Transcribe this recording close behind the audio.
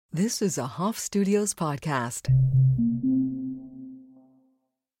This is a Hoff Studios podcast.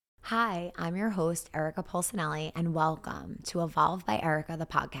 Hi, I'm your host, Erica Polsinelli, and welcome to Evolve by Erica, the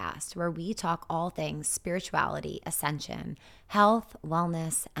podcast, where we talk all things spirituality, ascension, health,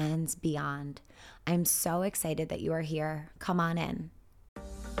 wellness, and beyond. I'm so excited that you are here. Come on in.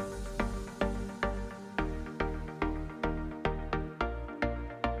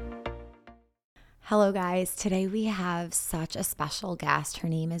 Hello, guys. Today we have such a special guest. Her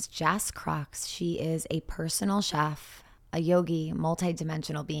name is Jess Krux. She is a personal chef, a yogi,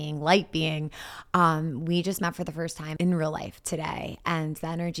 multidimensional being, light being. We just met for the first time in real life today, and the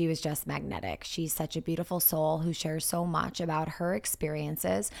energy was just magnetic. She's such a beautiful soul who shares so much about her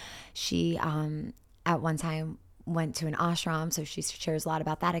experiences. She, at one time, went to an ashram, so she shares a lot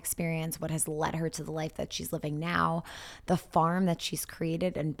about that experience, what has led her to the life that she's living now, the farm that she's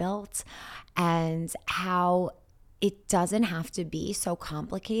created and built, and how it doesn't have to be so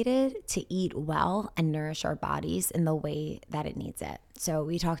complicated to eat well and nourish our bodies in the way that it needs it. So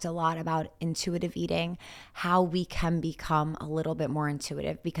we talked a lot about intuitive eating, how we can become a little bit more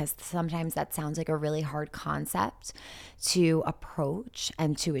intuitive, because sometimes that sounds like a really hard concept to approach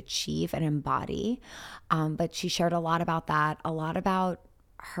and to achieve and embody. But she shared a lot about that, a lot about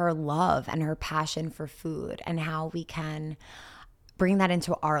her love and her passion for food and how we can bring that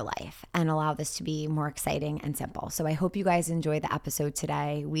into our life and allow this to be more exciting and simple. So I hope you guys enjoy the episode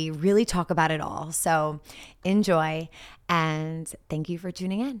today. We really talk about it all. So enjoy, and thank you for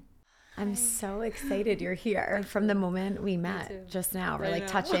tuning in. I'm so excited you're here. From the moment we met just now, we're like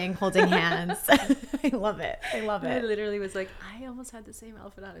touching, holding hands. I love it. I love it. I literally was like, I almost had the same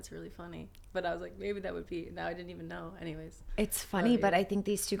outfit on. It's really funny. But I was like, maybe that would be, now I didn't even know. Anyways. It's funny, but I think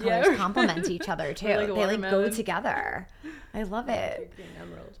these two colors complement each other too. They like go together. I love it.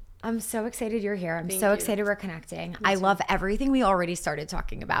 Emerald. I'm so excited you're here. I'm so excited we're connecting. I love everything we already started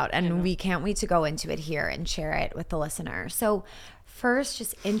talking about, and we can't wait to go into it here and share it with the listener. So first,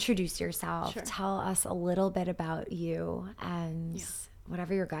 just introduce yourself. Sure. Tell us a little bit about you and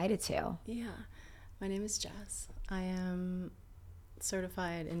whatever you're guided to. Yeah. My name is Jess. I am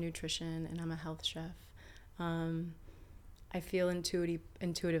certified in nutrition, and I'm a health chef. I feel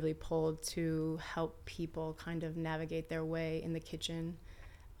intuitively pulled to help people kind of navigate their way in the kitchen.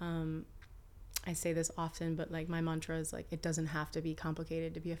 I say this often, but like my mantra is like, it doesn't have to be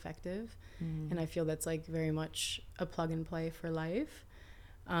complicated to be effective. And I feel that's like very much a plug and play for life.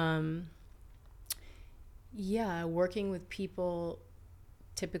 Working with people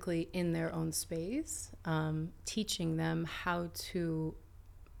typically in their own space, teaching them how to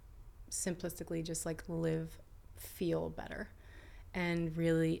simplistically just like feel better and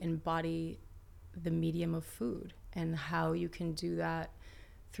really embody the medium of food and how you can do that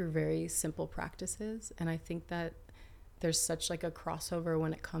through very simple practices. And I think that there's such like a crossover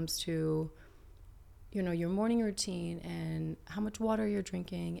when it comes to, you know, your morning routine and how much water you're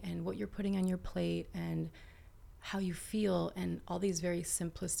drinking and what you're putting on your plate and how you feel, and all these very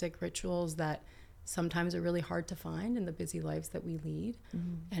simplistic rituals that sometimes are really hard to find in the busy lives that we lead.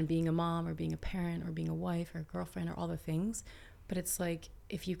 And being a mom or being a parent or being a wife or a girlfriend or all the things. But it's like,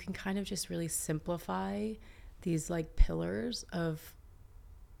 if you can kind of just really simplify these like pillars of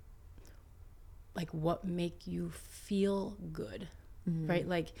like what make you feel good, right?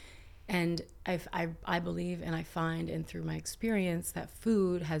 Like, and I believe, and I find, and through my experience, that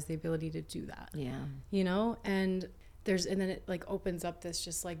food has the ability to do that. Yeah. You know, and then it like opens up this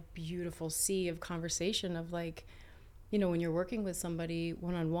just like beautiful sea of conversation of like, you know, when you're working with somebody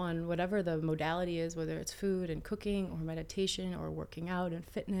one-on-one, whatever the modality is, whether it's food and cooking or meditation or working out and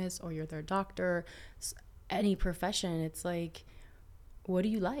fitness, or you're their doctor, any profession, it's like, what do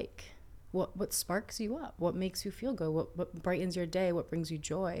you like? What sparks you up? What makes you feel good? What brightens your day? What brings you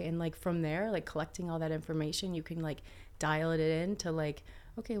joy? And like from there, like collecting all that information, you can like dial it in to like,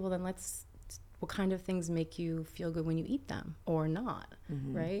 okay, well then what kind of things make you feel good when you eat them or not,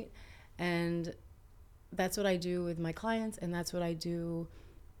 right? And that's what I do with my clients, and that's what I do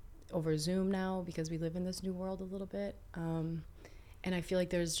over Zoom now, because we live in this new world a little bit. And I feel like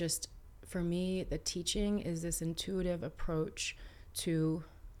there's just, for me, the teaching is this intuitive approach to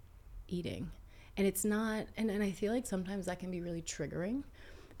eating. And it's not, and I feel like sometimes that can be really triggering,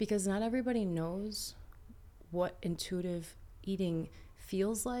 because not everybody knows what intuitive eating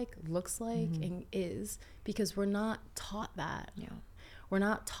feels like, looks like, and is, because we're not taught that. Yeah. We're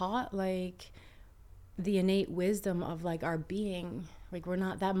not taught like the innate wisdom of like our being. Like we're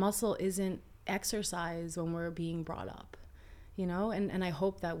not, that muscle isn't exercised when we're being brought up, you know? And I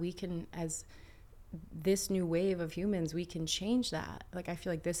hope that we can, as this new wave of humans, we can change that. Like I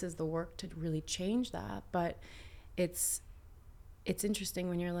feel like this is the work to really change that. But it's it's interesting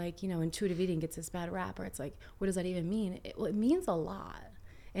when you're like, you know, intuitive eating gets this bad rap, or it's like, what does that even mean? It means a lot.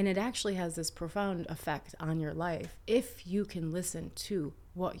 And it actually has this profound effect on your life if you can listen to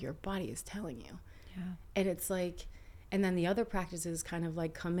what your body is telling you. Yeah. And it's like, and then the other practices kind of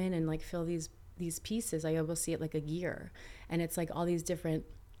like come in and like fill these pieces. I almost see it like a gear. And it's like all these different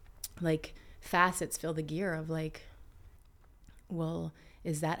like facets fill the gear of like, well,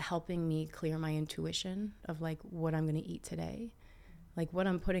 is that helping me clear my intuition of like what I'm going to eat today? Like what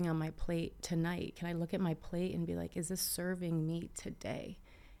I'm putting on my plate tonight. Can I look at my plate and be like, is this serving me today?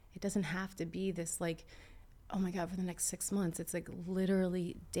 It doesn't have to be this like, oh my God, for the next 6 months. It's like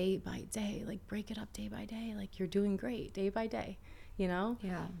literally day by day, like break it up day by day. Like you're doing great day by day, you know?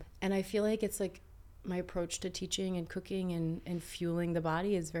 Yeah. And I feel like it's like my approach to teaching and cooking and fueling the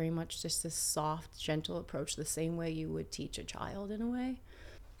body is very much just this soft, gentle approach, the same way you would teach a child in a way.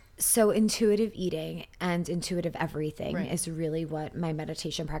 So intuitive eating and intuitive everything is really what my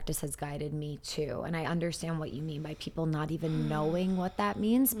meditation practice has guided me to. And I understand what you mean by people not even knowing what that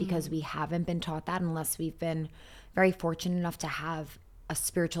means, because we haven't been taught that unless we've been very fortunate enough to have a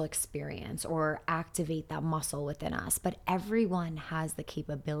spiritual experience or activate that muscle within us. But everyone has the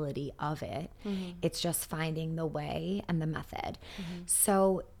capability of it. It's just finding the way and the method.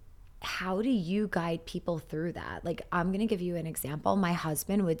 So how do you guide people through that? Like, I'm going to give you an example. My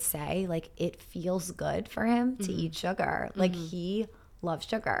husband would say, like, it feels good for him to eat sugar. Like, he loves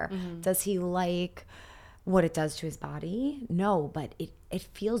sugar. Does he like what it does to his body? No, but it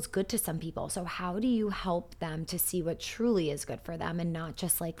feels good to some people. So how do you help them to see what truly is good for them and not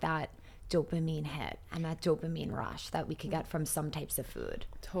just like that dopamine hit and that dopamine rush that we could get from some types of food?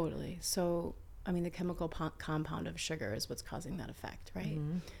 Totally. So I mean, the chemical compound of sugar is what's causing that effect, right?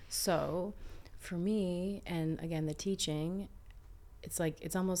 So for me, and again, the teaching, it's like,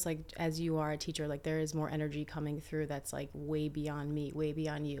 it's almost like as you are a teacher, like there is more energy coming through that's like way beyond me, way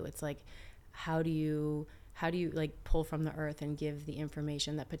beyond you. It's like, how do you like pull from the earth and give the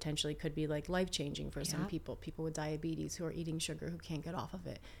information that potentially could be like life-changing for some people with diabetes who are eating sugar, who can't get off of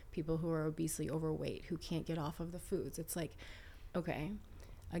it, people who are obesely overweight, who can't get off of the foods. It's like, okay,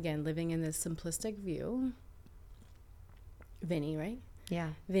 again, living in this simplistic view, Vinny, right? Yeah.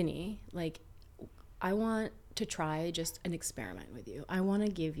 Vinny, like, I want to try just an experiment with you. I want to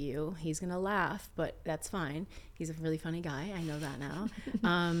give you, he's going to laugh, but that's fine. He's a really funny guy. I know that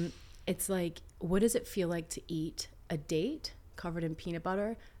now. It's like, what does it feel like to eat a date covered in peanut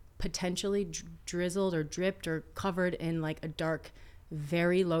butter, potentially drizzled or dripped or covered in like a dark,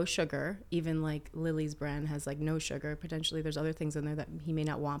 very low sugar, even like Lily's brand has like no sugar. Potentially there's other things in there that he may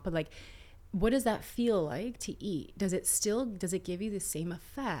not want, but like, what does that feel like to eat? Does it give you the same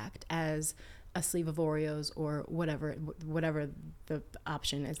effect as a sleeve of Oreos or whatever the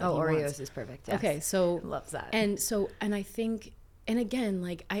option is that he Oreos wants? Is perfect. Yes. Okay. So loves that. And I think, and again,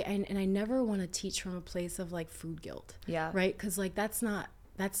 like I never want to teach from a place of like food guilt. Yeah. Right. Cause like, that's not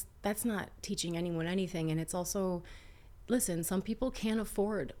teaching anyone anything. And it's also, listen, some people can't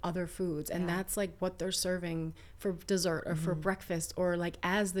afford other foods, and that's like what they're serving for dessert or for breakfast or like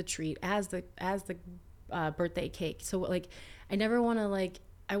as the treat, as the birthday cake. So like, I never want to like,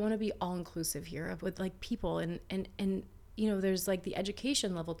 I want to be all inclusive here with like people and you know, there's like the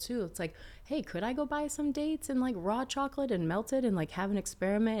education level too. It's like, hey, could I go buy some dates and like raw chocolate and melt it and like have an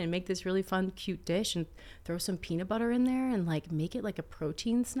experiment and make this really fun, cute dish and throw some peanut butter in there and like make it like a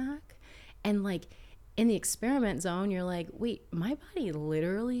protein snack? And like, in the experiment zone, you're like, wait, my body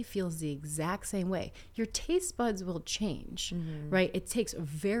literally feels the exact same way. Your taste buds will change, right? It takes a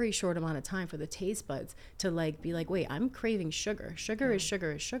very short amount of time for the taste buds to like be like, wait, I'm craving sugar. Sugar is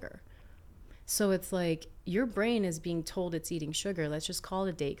sugar is sugar. So it's like your brain is being told it's eating sugar. Let's just call it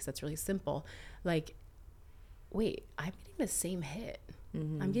a date because that's really simple. Like, wait, I'm getting the same hit.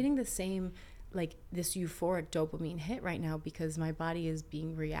 I'm getting the same, like this euphoric dopamine hit right now because my body is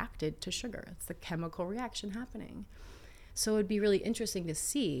being reacted to sugar. It's the chemical reaction happening. So it'd be really interesting to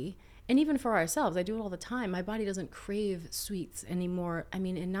see, and even for ourselves, I do it all the time. My body doesn't crave sweets anymore. I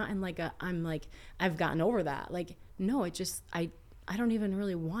mean, and not in like I'm like, I've gotten over that. Like, no, it just, I don't even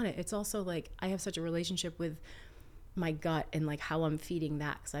really want it. It's also like, I have such a relationship with my gut and like how I'm feeding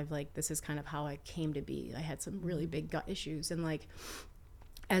that. Cause I've like, this is kind of how I came to be. I had some really big gut issues and like,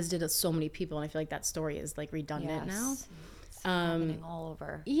 as did so many people, and I feel like that story is like redundant now. It's happening all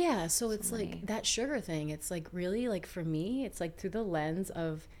over. Yeah, so it's like that sugar thing. It's like really like for me, it's like through the lens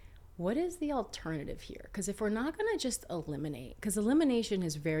of what is the alternative here? Because if we're not going to just eliminate, because elimination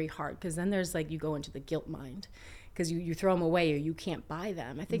is very hard, because then there's like you go into the guilt mind because you throw them away or you can't buy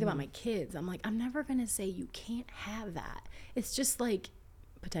them. I think about my kids. I'm like, I'm never going to say you can't have that. It's just like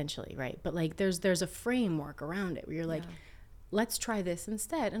potentially, right? But like there's a framework around it where you're like, let's try this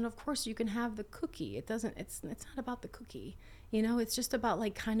instead. And of course you can have the cookie. It's not about the cookie, you know, it's just about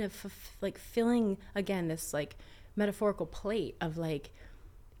like kind of like filling again this like metaphorical plate of like,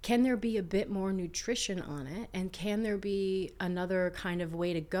 can there be a bit more nutrition on it? And can there be another kind of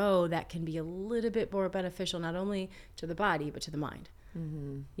way to go that can be a little bit more beneficial, not only to the body, but to the mind,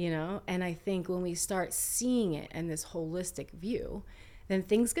 you know? And I think when we start seeing it in this holistic view, then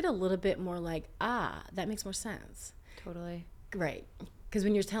things get a little bit more like, that makes more sense. Totally. Right. Because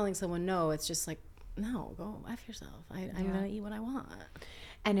when you're telling someone no, it's just like, no, go F yourself. I'm going to eat what I want.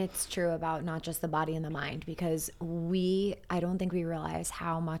 And it's true about not just the body and the mind, because I don't think we realize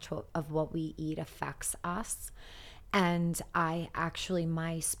how much of what we eat affects us. And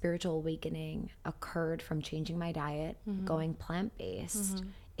my spiritual awakening occurred from changing my diet, going plant-based.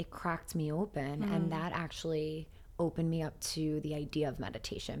 It cracked me open, and that actually opened me up to the idea of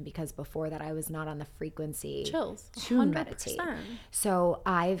meditation, because before that I was not on the frequency chills to 100%. meditate. So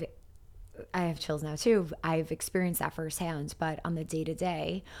I have chills now too. I've experienced that firsthand, but on the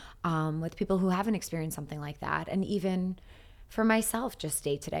day-to-day, with people who haven't experienced something like that, and even for myself just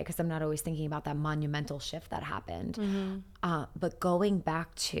day-to-day, because I'm not always thinking about that monumental shift that happened. But going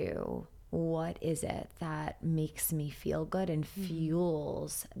back to what is it that makes me feel good and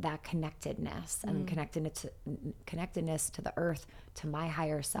fuels that connectedness and connectedness to the earth, to my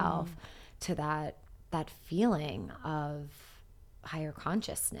higher self, to that feeling of higher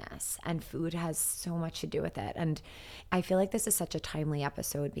consciousness. And food has so much to do with it. And I feel like this is such a timely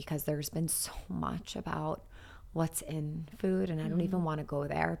episode because there's been so much about what's in food, and I don't even want to go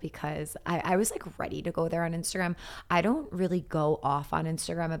there, because I was like ready to go there on Instagram. I don't really go off on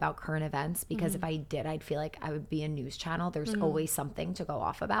Instagram about current events, because if I did, I'd feel like I would be a news channel. There's always something to go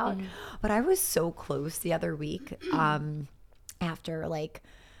off about. But I was so close the other week after like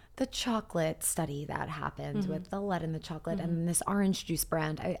the chocolate study that happened with the lead in the chocolate and this orange juice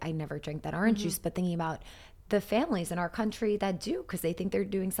brand. I never drank that orange juice, but thinking about the families in our country that do, because they think they're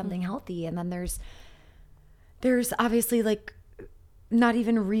doing something healthy. And then there's obviously like not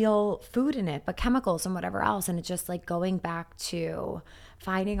even real food in it, but chemicals and whatever else. And it's just like going back to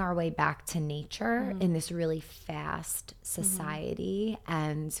finding our way back to nature in this really fast society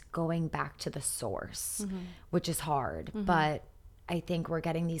and going back to the source, which is hard. But I think we're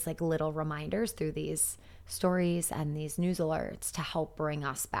getting these like little reminders through these stories and these news alerts to help bring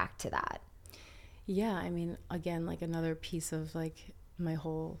us back to that. Yeah. I mean, again, like another piece of like my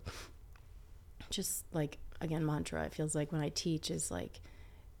whole just like, again, mantra, it feels like when I teach is like,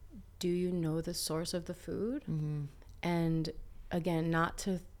 do you know the source of the food? And again, not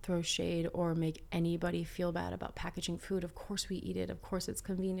to throw shade or make anybody feel bad about packaging food. Of course we eat it. Of course it's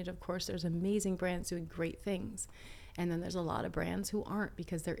convenient. Of course there's amazing brands doing great things. And then there's a lot of brands who aren't,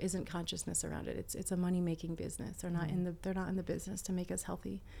 because there isn't consciousness around it. It's a money-making business. They're not in the business to make us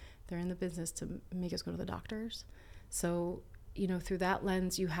healthy. They're in the business to make us go to the doctors. So, you know, through that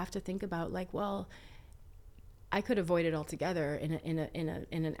lens, you have to think about like, well, I could avoid it altogether in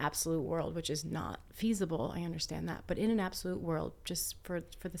an absolute world, which is not feasible. I understand that, but in an absolute world, just for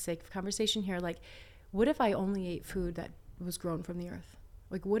the sake of conversation here, like, what if I only ate food that was grown from the earth?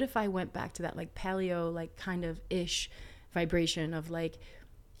 Like, what if I went back to that like paleo, like kind of ish vibration of like,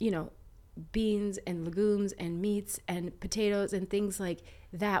 you know, beans and legumes and meats and potatoes and things like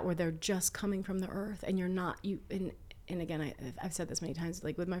that, where they're just coming from the earth, and you're not and again, I've said this many times,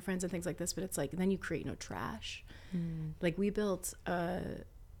 like with my friends and things like this, but it's like, then you create no trash. Like we built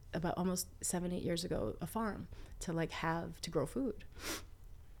about almost 7-8 years ago, a farm to grow food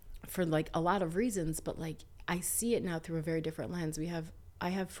for like a lot of reasons. But like, I see it now through a very different lens. I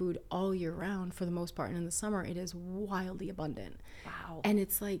have food all year round for the most part. And in the summer, it is wildly abundant. Wow. And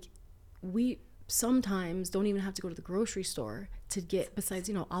it's like, we sometimes don't even have to go to the grocery store to get, besides,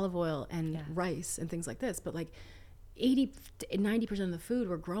 you know, olive oil and rice and things like this. But like, 80-90% of the food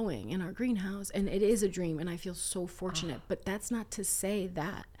we're growing in our greenhouse, and it is a dream, and I feel so fortunate. But that's not to say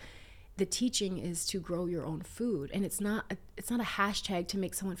that the teaching is to grow your own food, and it's not a hashtag to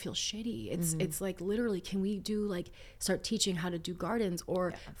make someone feel shitty. It's like, literally, can we start teaching how to do gardens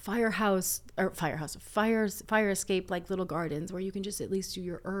or fire escape, like little gardens where you can just at least do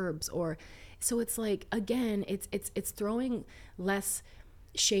your herbs. Or so it's like, again, it's throwing less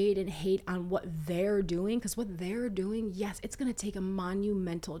shade and hate on what they're doing, because what they're doing, yes, it's going to take a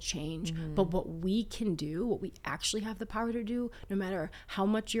monumental change, but what we can do, what we actually have the power to do, no matter how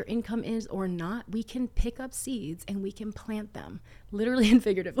much your income is or not, we can pick up seeds and we can plant them, literally and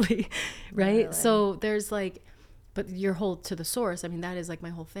figuratively, right? Really? So there's like, but your whole to the source, I mean, that is like my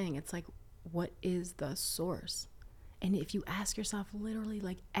whole thing. It's like, what is the source? And if you ask yourself literally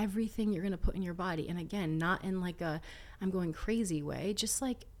like everything you're going to put in your body, and again, not in like a I'm going crazy way, just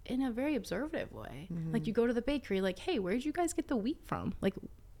like in a very observative way. Like you go to the bakery, like, hey, where did you guys get the wheat from? Like,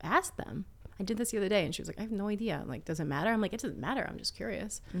 ask them. I did this the other day, and she was like, I have no idea. I'm like, does it matter? I'm like, it doesn't matter. I'm just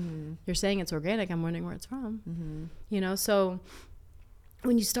curious. You're saying it's organic. I'm wondering where it's from. You know, so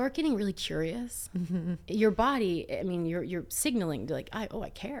when you start getting really curious, your body, I mean, you're signaling to like, I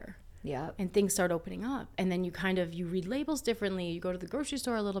care. Yeah. And things start opening up. And then you read labels differently. You go to the grocery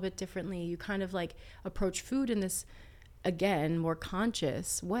store a little bit differently. You kind of like approach food in this, again, more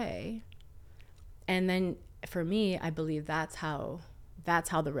conscious way. And then for me, I believe that's how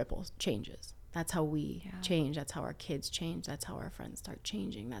the ripple changes. That's how we change. That's how our kids change. That's how our friends start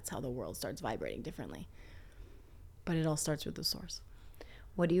changing. That's how the world starts vibrating differently. But it all starts with the source.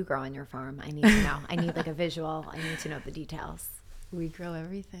 What do you grow on your farm? I need to know. I need like a visual. I need to know the details. We grow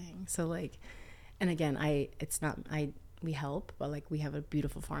everything. So like, and again, we help, but like we have a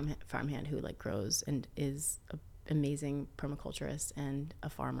beautiful farmhand who like grows and is an amazing permaculturist and a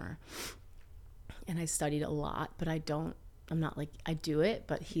farmer. And I studied a lot, but I'm not like, I do it,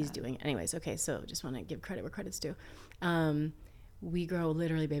 but he's doing it. Anyways, okay, so just want to give credit where credit's due. We grow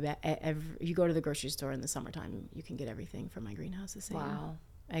literally, baby, you go to the grocery store in the summertime, you can get everything from my greenhouse the same. Wow.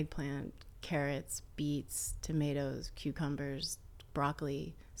 Eggplant, carrots, beets, tomatoes, cucumbers,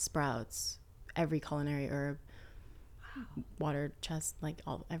 broccoli, sprouts, every culinary herb, water chest, like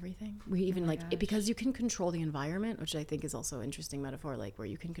everything. We even because you can control the environment, which I think is also an interesting metaphor, like where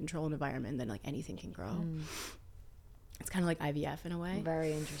you can control an environment, then like anything can grow. It's kind of like IVF in a way.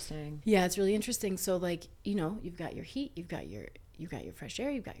 Very interesting. Yeah, it's really interesting. So like, you know, you've got your heat, you've got your fresh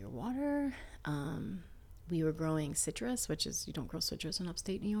air, you've got your water. We were growing citrus, which is, you don't grow citrus in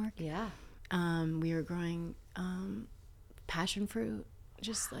upstate New York. Yeah. We were growing passion fruit,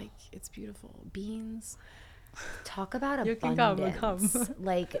 just like, it's beautiful. Beans. Talk about abundance. Come.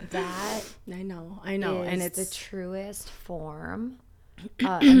 Like that. I know. And it's the truest form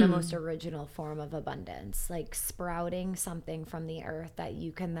and the most original form of abundance. Like sprouting something from the earth that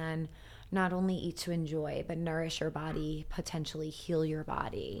you can then not only eat to enjoy, but nourish your body, potentially heal your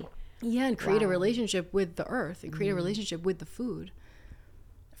body. Yeah, and create a relationship with the earth and create a relationship with the food.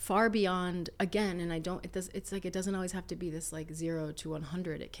 Far beyond, again, and it's like, it doesn't always have to be this like 0 to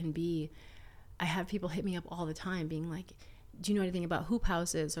 100. It can be, I have people hit me up all the time being like, do you know anything about hoop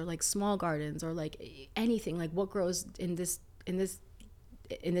houses or like small gardens or like anything, like what grows in this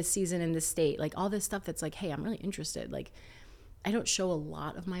season in this state, like all this stuff that's like, hey, I'm really interested. Like, I don't show a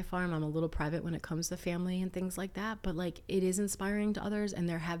lot of my farm. I'm a little private when it comes to family and things like that, but like it is inspiring to others. And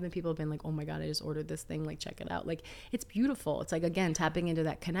there have been people who've been like, oh my God, I just ordered this thing, like check it out. Like it's beautiful. It's like, again, tapping into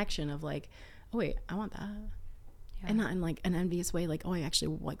that connection of like, oh wait, I want that. Yeah. And not in like an envious way, like, oh, I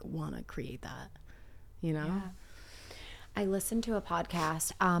actually like want to create that, you know? Yeah. I listened to a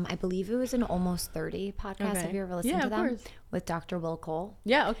podcast. I believe it was an Almost 30 podcast. Okay. Have you ever listened to them? Course. With Dr. Will Cole?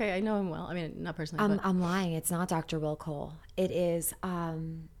 Yeah, okay. I know him well. I mean, not personally. I'm lying. It's not Dr. Will Cole. It is, oh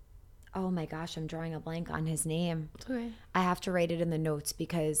my gosh, I'm drawing a blank on his name. Okay. I have to write it in the notes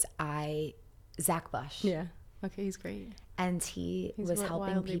because Zach Bush. Yeah. Okay, he's great. And he's was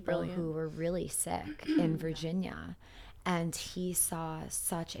helping people who were really sick in Virginia. And he saw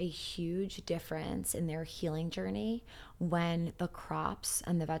such a huge difference in their healing journey when the crops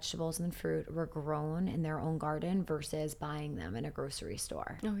and the vegetables and fruit were grown in their own garden versus buying them in a grocery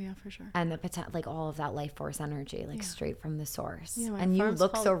store. Oh yeah, for sure. And the like all of that life force energy, like straight from the source. Yeah, and you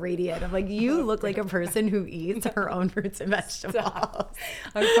look so radiant. I'm like, you look like a person who eats her own fruits and vegetables.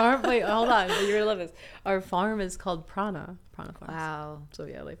 Our farm, wait, hold on. You're gonna love this. Our farm is called Prana Farms. Wow. So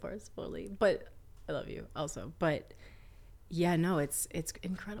yeah, life force fully. But I love you also. But yeah, no, it's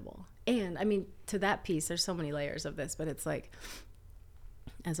incredible. And I mean, to that piece, there's so many layers of this, but it's like,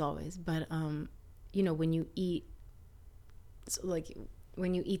 as always, but you know, when you eat, so like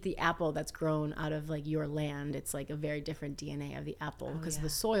when you eat the apple that's grown out of like your land, it's like a very different DNA of the apple because of the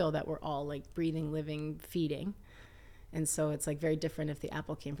soil that we're all like breathing, living, feeding. And so it's like very different if the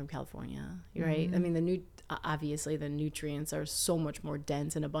apple came from California, right? Mm-hmm. I mean, obviously the nutrients are so much more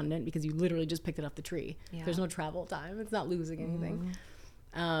dense and abundant because you literally just picked it off the tree. Yeah. There's no travel time. It's not losing anything.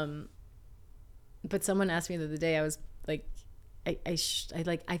 Mm-hmm. But someone asked me the other day, I was like,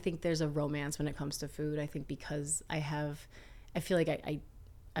 I think there's a romance when it comes to food. I think because I feel like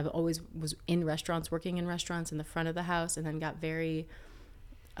I've always was in restaurants, working in restaurants in the front of the house, and then got very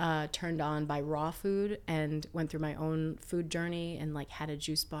turned on by raw food and went through my own food journey and like had a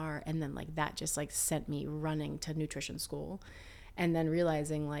juice bar, and then like that just like sent me running to nutrition school, and then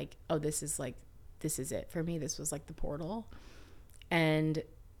realizing like, oh, this is it for me. This was like the portal. And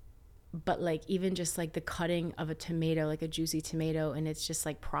but like even just like the cutting of a tomato, like a juicy tomato, and it's just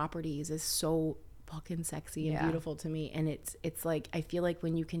like properties is so fucking sexy and beautiful to me. And it's like, I feel like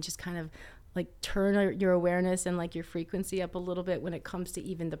when you can just kind of like turn your awareness and like your frequency up a little bit when it comes to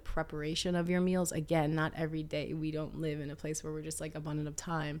even the preparation of your meals. Again, not every day. We don't live in a place where we're just like abundant of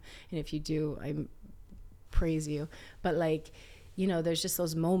time. And if you do, I praise you. But like, you know, there's just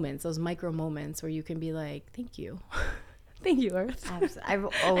those moments, those micro moments where you can be like, thank you. Thank you, Earth. I've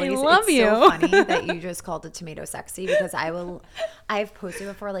always, I love you. So funny that you just called the tomato sexy, because I've posted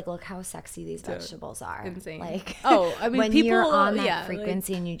before, like, look how sexy these vegetables are. Insane. Like, oh, I mean, when people, you're on that like,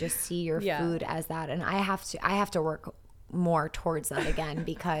 frequency and you just see your food as that. And I have to work more towards that again,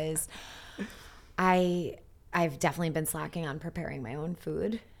 because I've definitely been slacking on preparing my own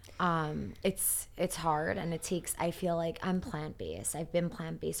food. It's hard, and it takes, I feel like I'm plant-based. I've been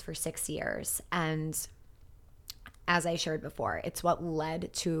plant-based for 6 years, and as I shared before, it's what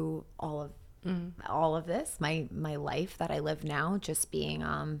led to all of this, my life that I live now, just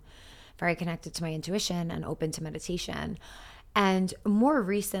being very connected to my intuition and open to meditation. And more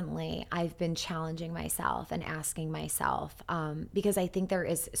recently, I've been challenging myself and asking myself, because I think there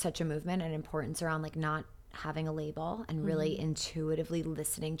is such a movement and importance around like not having a label and really intuitively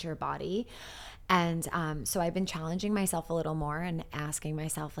listening to your body. And so I've been challenging myself a little more and asking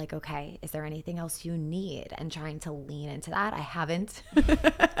myself, like, okay, is there anything else you need? And trying to lean into that. I haven't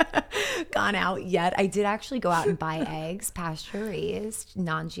gone out yet. I did actually go out and buy eggs, pasture raised,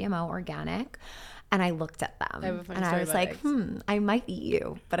 non-GMO, organic. And I looked at them and I was like, I might eat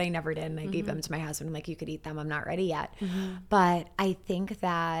you, but I never did. And I gave them to my husband. I'm like, you could eat them. I'm not ready yet. But I think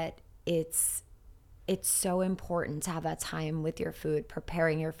that it's so important to have that time with your food,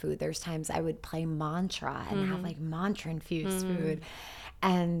 preparing your food. There's times I would play mantra and have like mantra infused food,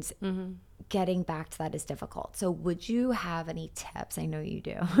 and getting back to that is difficult. So would you have any tips? I know you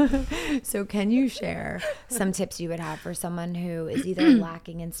do. So can you share some tips you would have for someone who is either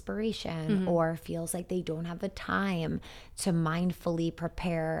lacking inspiration or feels like they don't have the time to mindfully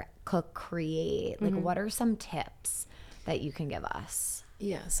prepare, cook, create? Like, what are some tips that you can give us?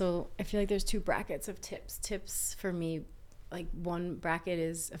 Yeah, so I feel like there's 2 brackets of tips. Tips for me, like one bracket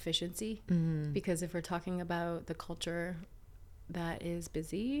is efficiency, because if we're talking about the culture that is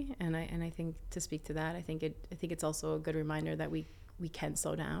busy, and I think to speak to that, I think it's also a good reminder that we can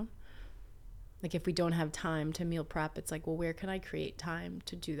slow down. Like if we don't have time to meal prep, it's like, well, where can I create time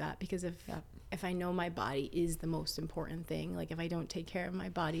to do that? Because if I know my body is the most important thing, like if I don't take care of my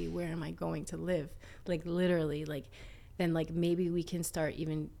body, where am I going to live? Like literally, like then like maybe we can start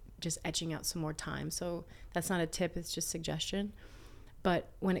even just etching out some more time. So that's not a tip, it's just suggestion. But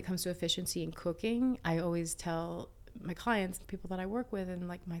when it comes to efficiency in cooking, I always tell my clients, people that I work with, and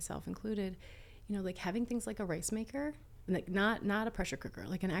like myself included, you know, like having things like a rice maker, like not a pressure cooker,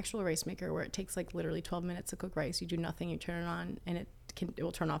 like an actual rice maker where it takes like literally 12 minutes to cook rice. You do nothing, you turn it on, and it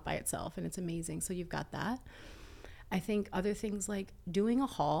will turn off by itself, and it's amazing. So you've got that. I think other things like doing a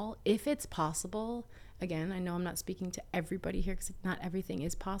haul, if it's possible. Again, I know I'm not speaking to everybody here because not everything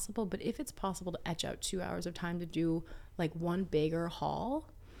is possible, but if it's possible to etch out 2 hours of time to do like one bigger haul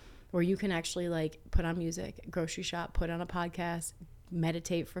where you can actually like put on music, grocery shop, put on a podcast,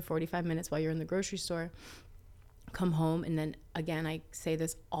 meditate for 45 minutes while you're in the grocery store, come home. And then again, I say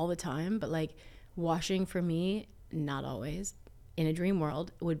this all the time, but like washing for me, not always, in a dream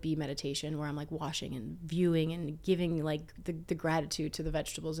world would be meditation, where I'm like washing and viewing and giving like the gratitude to the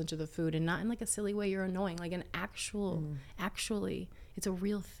vegetables and to the food, and not in like a silly way you're annoying, like an actually it's a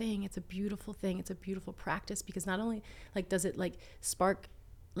real thing. It's a beautiful thing. It's a beautiful practice, because not only like does it like spark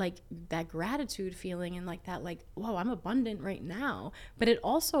like that gratitude feeling and like that like, whoa, I'm abundant right now, but it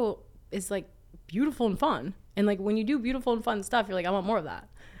also is like beautiful and fun. And like when you do beautiful and fun stuff, you're like, I want more of that,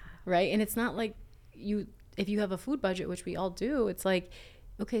 right? And it's not like if you have a food budget, which we all do, it's like,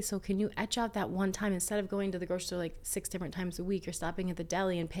 okay, so can you etch out that one time instead of going to the grocery store like 6 different times a week, or stopping at the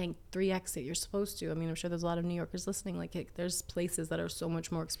deli and paying 3x that you're supposed to? I mean, I'm sure there's a lot of New Yorkers listening. Like there's places that are so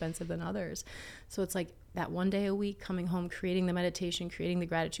much more expensive than others. So it's like that one day a week, coming home, creating the meditation, creating the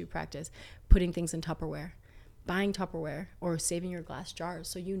gratitude practice, putting things in Tupperware, buying Tupperware, or saving your glass jars.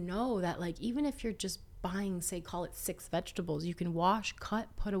 So you know that like even if you're just buying, say, call it 6 vegetables, you can wash, cut,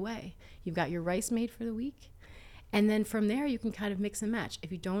 put away. You've got your rice made for the week. And then from there, you can kind of mix and match.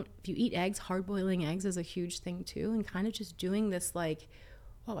 If you eat eggs, hard boiling eggs is a huge thing too. And kind of just doing this like,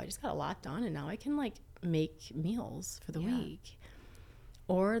 oh, I just got a lot done, and now I can like make meals for the week.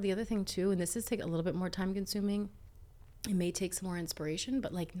 Or the other thing too, and this is take a little bit more time consuming, it may take some more inspiration,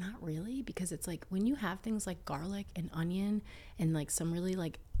 but like not really, because it's like when you have things like garlic and onion and like some really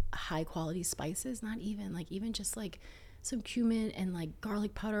like high quality spices, not even like even just like some cumin and like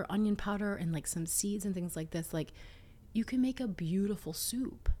garlic powder, onion powder, and like some seeds and things like this, like you can make a beautiful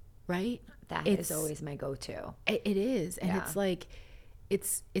soup, right? That is always my go-to. It is. And it's like,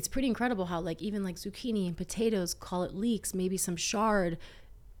 it's pretty incredible how like even like zucchini and potatoes, call it leeks, maybe some chard,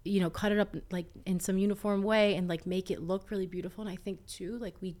 you know, cut it up like in some uniform way and like make it look really beautiful. And I think too,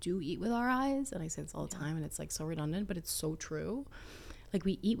 like we do eat with our eyes, and I say this all the time, and it's like so redundant, but it's so true. Like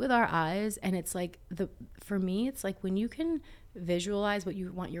we eat with our eyes, and it's like for me, it's like when you can visualize what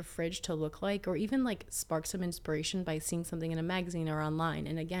you want your fridge to look like, or even like spark some inspiration by seeing something in a magazine or online.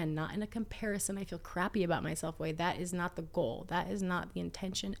 And again, not in a comparison, I feel crappy about myself way. That is not the goal. That is not the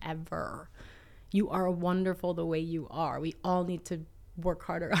intention ever. You are wonderful the way you are. We all need to work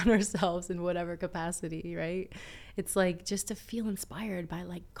harder on ourselves in whatever capacity, right? It's like just to feel inspired by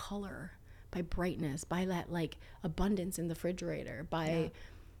like color, by brightness, by that like abundance in the refrigerator, by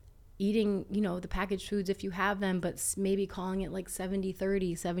eating, you know, the packaged foods if you have them, but maybe calling it like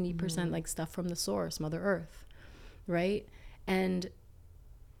 70-30, 70% like stuff from the source, Mother Earth, right? And,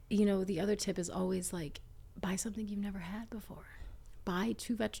 you know, the other tip is always like buy something you've never had before. Buy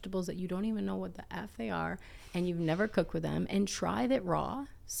 2 vegetables that you don't even know what the F they are and you've never cooked with them, and try that raw,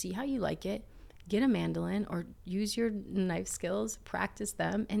 see how you like it. Get a mandolin or use your knife skills, practice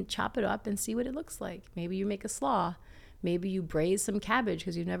them, and chop it up and see what it looks like. Maybe you make a slaw. Maybe you braise some cabbage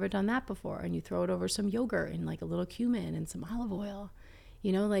because you've never done that before, and you throw it over some yogurt and like a little cumin and some olive oil.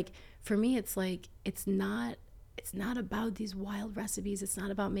 You know, like for me, it's like it's not about these wild recipes. It's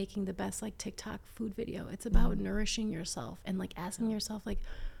not about making the best like TikTok food video. It's about nourishing yourself and like asking yourself like,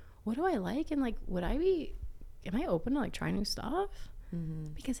 what do I like? And like, am I open to like trying new stuff?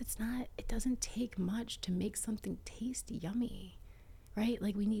 Because it doesn't take much to make something tasty, yummy, right?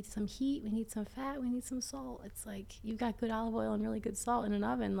 Like we need some heat, we need some fat, we need some salt. It's like you've got good olive oil and really good salt in an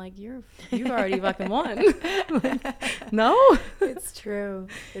oven, like you've already fucking won. Like, no, it's true.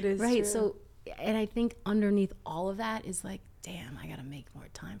 It is right. True. So, and I think underneath all of that is like, damn, I gotta make more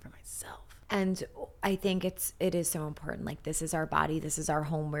time for myself. And I think it is so important. Like, this is our body, this is our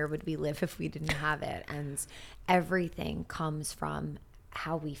home. Where would we live if we didn't have it? And everything comes from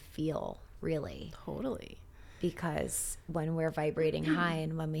how we feel, really. Totally. Because when we're vibrating high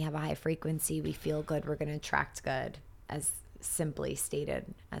and when we have a high frequency, we feel good, we're going to attract good, as simply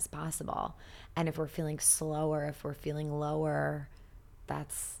stated as possible. And if we're feeling slower, if we're feeling lower,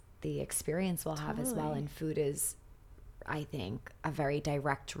 that's the experience we'll have as well. And food is, I think, a very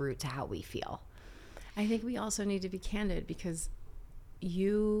direct route to how we feel. I think we also need to be candid, because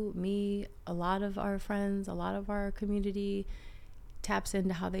you, me, a lot of our friends, a lot of our community taps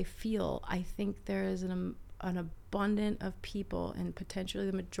into how they feel. I think there is an abundance of people, and potentially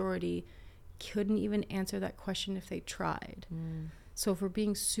the majority couldn't even answer that question if they tried. So if we're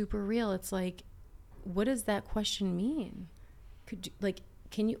being super real, it's like, what does that question mean?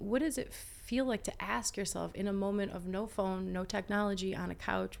 What does it feel like to ask yourself in a moment of no phone, no technology, on a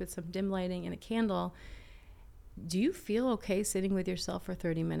couch with some dim lighting and a candle, do you feel okay sitting with yourself for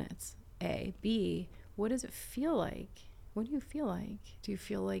 30 minutes? A. B, what does it feel like? What do you feel like? Do you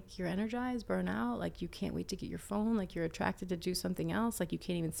feel like you're energized, burn out, like you can't wait to get your phone, like you're attracted to do something else, like you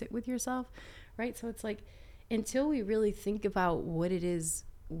can't even sit with yourself, right? So it's like, until we really think about what it is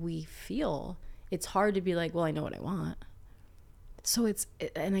we feel, it's hard to be like, well, I know what I want. So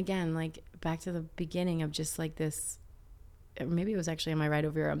and again, like back to the beginning of just like this, maybe it was actually on my ride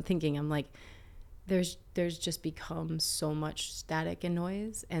over here, I'm like, there's just become so much static and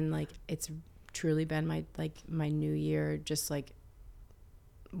noise, and like it's truly been my new year, just like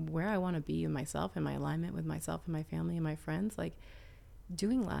where I want to be in myself and my alignment with myself and my family and my friends, like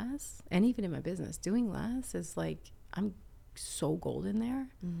doing less. And even in my business, doing less is like, I'm so golden there.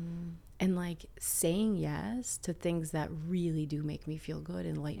 And like saying yes to things that really do make me feel good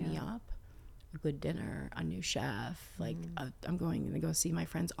and light me up. A good dinner, a new chef, like I'm going to go see my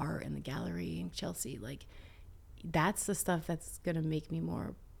friend's art in the gallery in Chelsea. Like that's the stuff that's going to make me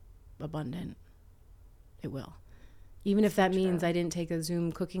more abundant. It will. Even if that means I didn't take a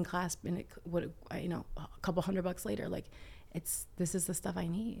Zoom cooking class and a couple $100 later, like this is the stuff I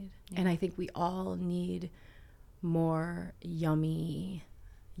need. And I think we all need more yumminess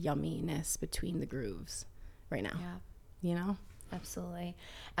between the grooves right now. You know? Absolutely.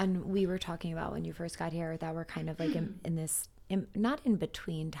 And we were talking about when you first got here that we're kind of like in this, not in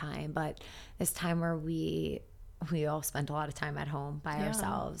between time, but this time where we all spent a lot of time at home by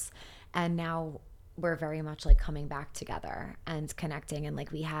ourselves. And now we're very much like coming back together and connecting, and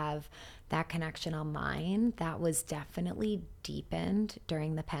like we have that connection online that was definitely deepened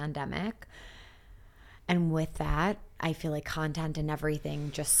during the pandemic. And with that, I feel like content and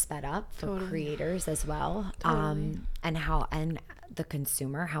everything just sped up for creators as well. And the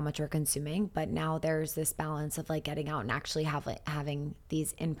consumer, how much we're consuming. But now there's this balance of like getting out and actually having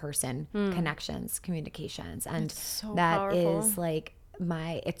these in-person connections, communications. And so that powerful. is like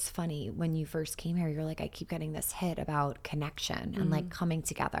it's funny, when you first came here, you're like, I keep getting this hit about connection and like coming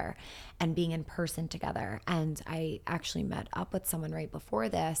together and being in person together. And I actually met up with someone right before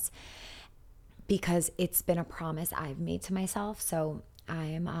this because it's been a promise I've made to myself. So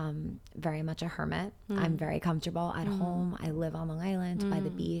I'm very much a hermit. I'm very comfortable at home. I live on Long Island by the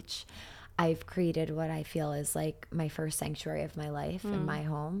beach. I've created what I feel is like my first sanctuary of my life in my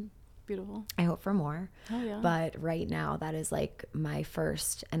home. Beautiful. I hope for more. Oh yeah. But right now that is like my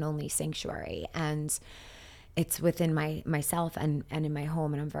first and only sanctuary. And it's within myself and in my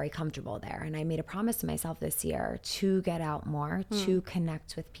home, and I'm very comfortable there. And I made a promise to myself this year to get out more, to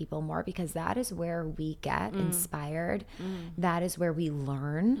connect with people more, because that is where we get inspired. That is where we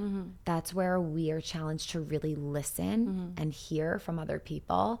learn. That's where we are challenged to really listen and hear from other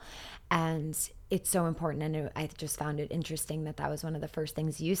people. And it's so important. And I just found it interesting that was one of the first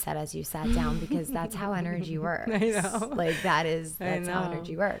things you said as you sat down, because that's how energy works. I know. Like that's how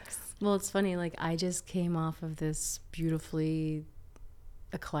energy works. Well, it's funny, like I just came off of this beautifully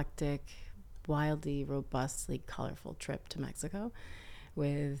eclectic, wildly, robustly colorful trip to Mexico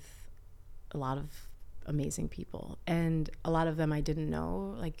with a lot of amazing people. And a lot of them I didn't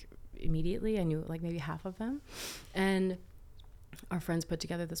know like immediately. I knew like maybe half of them. And our friends put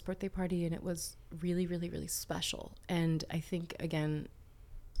together this birthday party, and it was really, really, really special. And I think, again,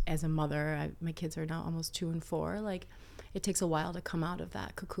 as a mother, my kids are now almost 2 and 4, like it takes a while to come out of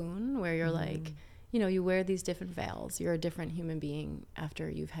that cocoon where you're like, you know, you wear these different veils. You're a different human being after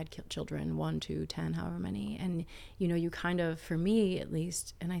you've had children, 1, 2, 10, however many. And, you know, you kind of, for me at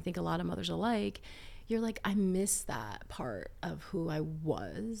least, and I think a lot of mothers alike, you're like, I miss that part of who I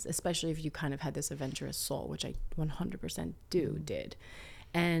was, especially if you kind of had this adventurous soul, which I 100% did.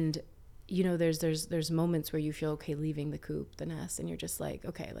 And, you know, there's moments where you feel okay leaving the coop, the nest, and you're just like,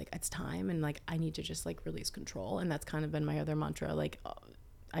 okay, like it's time, and like I need to just like release control. And that's kind of been my other mantra. Like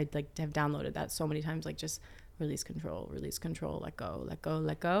I like have downloaded that so many times, like just release control, let go, let go,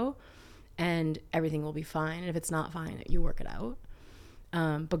 let go, and everything will be fine. And if it's not fine, you work it out.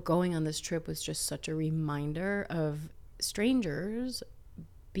 But going on this trip was just such a reminder of strangers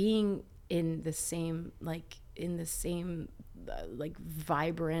being in the same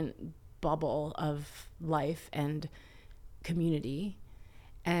vibrant bubble of life and community,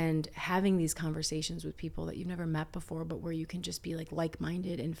 and having these conversations with people that you've never met before, but where you can just be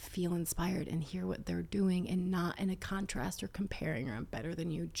like-minded and feel inspired and hear what they're doing, and not in a contrast or comparing, or I'm better than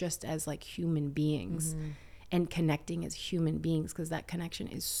you, just as like human beings. And connecting as human beings, because that connection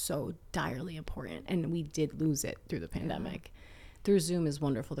is so direly important. And we did lose it through the pandemic. Through Zoom is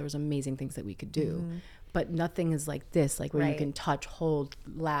wonderful. There was amazing things that we could do, but nothing is like this, like where you can touch, hold,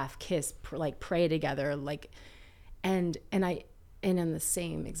 laugh, kiss, pray together, like, and in the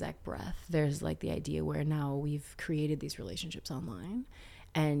same exact breath, there's like the idea where now we've created these relationships online,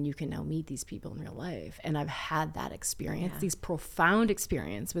 and you can now meet these people in real life. And I've had that experience, these profound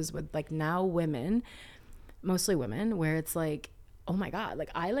experiences with like now women, mostly women, where it's like, oh my God, like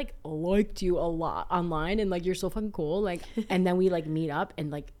I like liked you a lot online, and like you're so fucking cool, like and then we like meet up,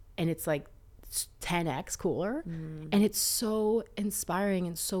 and it's like 10x cooler, and it's so inspiring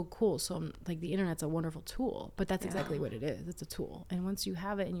and so cool. So like the internet's a wonderful tool, but that's exactly what it is. It's a tool, and once you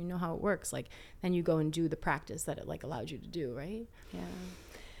have it and you know how it works, like then you go and do the practice that it like allowed you to do, right?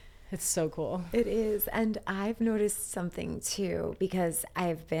 It's so cool. It is. And I've noticed something too, because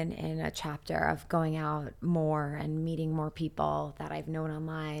I've been in a chapter of going out more and meeting more people that I've known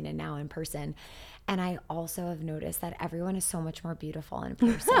online and now in person. And I also have noticed that everyone is so much more beautiful in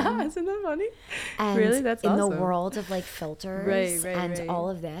person. Isn't that funny? And really? That's in awesome. The world of like filters and all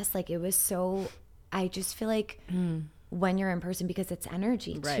of this, like it was so, I just feel like when you're in person, because it's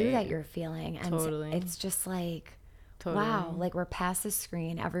energy too that you're feeling. And it's just like, wow, like we're past the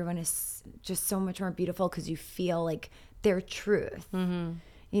screen. Everyone is just so much more beautiful because you feel like their truth.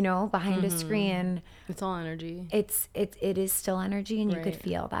 You know, behind a screen, it's all energy. It is still energy, and you could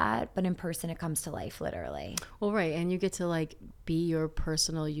feel that, but in person it comes to life, literally. Well, right, and you get to like be your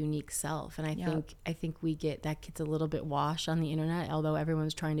personal, unique self. And I think we get that gets a little bit washed on the internet, although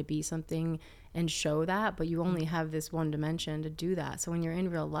everyone's trying to be something and show that, but you only have this one dimension to do that. So when you're in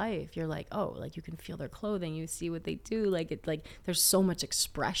real life, you're like, oh, like you can feel their clothing, you see what they do, like it, like there's so much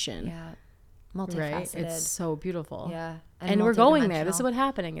expression. Multifaceted. Right? It's so beautiful. And we're going there. This is what's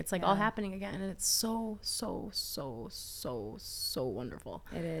happening. It's like all happening again, and it's so wonderful.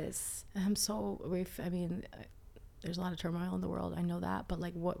 It is. I'm so, I mean, there's a lot of turmoil in the world. I know that. But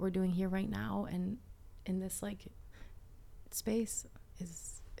like what we're doing here right now and in this like space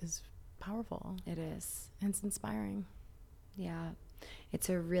is powerful. It is. And it's inspiring. Yeah. It's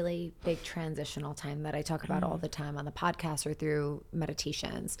a really big transitional time that I talk about all the time on the podcast or through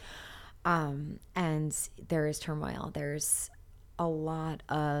meditations. And there is turmoil. There's a lot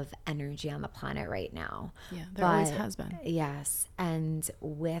of energy on the planet right now. Yeah, there always has been. Yes. And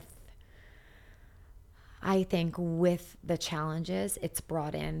I think with the challenges, it's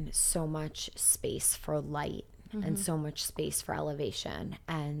brought in so much space for light and so much space for elevation.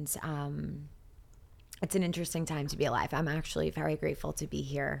 And it's an interesting time to be alive. I'm actually very grateful to be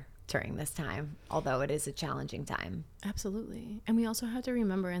here during this time, although it is a challenging time. Absolutely. And we also have to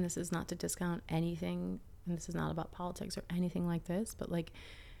remember, and this is not to discount anything, and this is not about politics or anything like this, but like,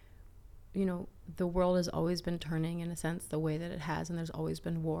 you know, the world has always been turning in a sense the way that it has, and there's always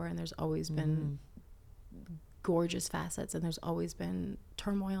been war, and there's always been gorgeous facets, and there's always been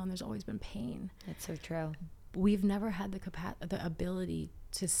turmoil, and there's always been pain. It's so true. We've never had the ability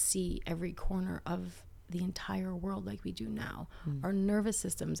to see every corner of the entire world like we do now. Our nervous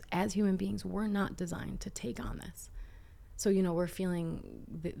systems as human beings were not designed to take on this. So, you know, we're feeling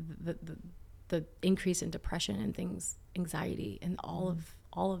the increase in depression and things, anxiety, and all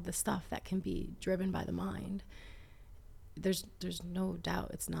of the stuff that can be driven by the mind. There's no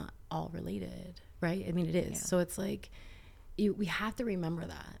doubt it's not all related, right? I mean, it is. Yeah. So it's like we have to remember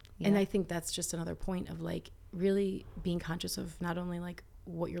that. Yeah. And I think that's just another point of like really being conscious of not only like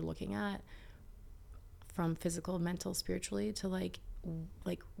what you're looking at from physical, mental, spiritually, to like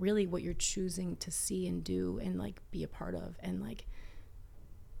really what you're choosing to see and do and like be a part of, and like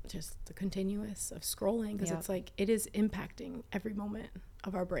just the continuous of scrolling, because it's like it is impacting every moment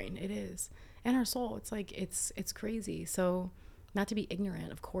of our brain. It is. And our soul. It's like it's crazy. So not to be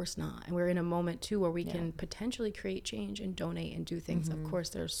ignorant, of course not. And we're in a moment too where we can potentially create change and donate and do things. Of course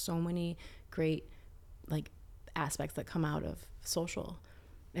there's so many great like aspects that come out of social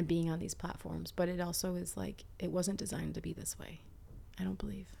and being on these platforms, but it also is like it wasn't designed to be this way, I don't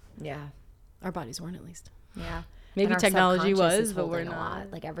believe. Yeah. Our bodies weren't, at least. Yeah. Maybe technology was, but we're not. A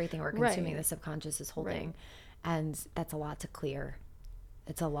lot. Like everything we're consuming, the subconscious is holding. Right. And that's a lot to clear.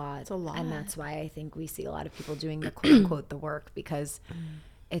 It's a lot. And that's why I think we see a lot of people doing the quote unquote the work, because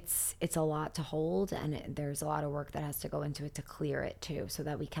it's a lot to hold, and there's a lot of work that has to go into it to clear it too, so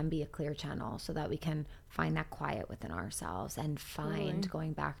that we can be a clear channel, so that we can find that quiet within ourselves and find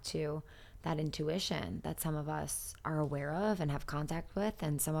going back to that intuition that some of us are aware of and have contact with,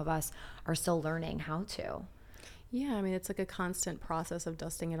 and some of us are still learning how to. Yeah, I mean, it's like a constant process of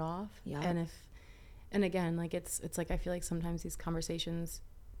dusting it off. Yeah. And again, like it's like I feel like sometimes these conversations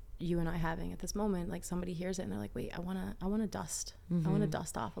you and I having at this moment, like somebody hears it and they're like, wait, I want to dust. I want to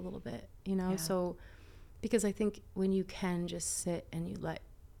dust off a little bit, you know? Yeah. So because I think when you can just sit and you let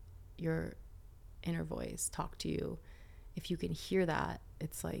your inner voice talk to you, if you can hear that,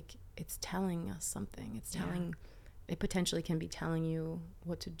 it's like it's telling us something. It's telling it potentially can be telling you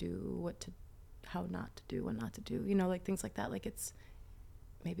what to do, how not to do, what not to do, you know, like things like that. Like it's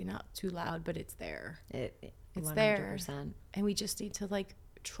maybe not too loud, but it's there. It's 100%. There. And we just need to like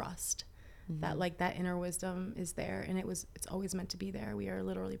trust that like that inner wisdom is there, and it's always meant to be there. We are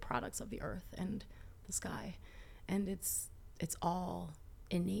literally products of the earth and the sky, and it's all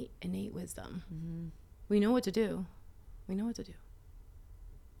innate wisdom. We know what to do.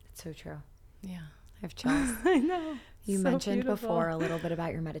 It's so true. Yeah. I have chills. I know. You mentioned before a little bit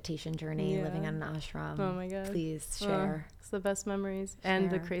about your meditation journey, living on an ashram. Oh my God. Please share. It's the best memories and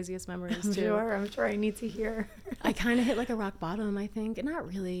the craziest memories too. I'm sure I need to hear. I kind of hit like a rock bottom, I think. And not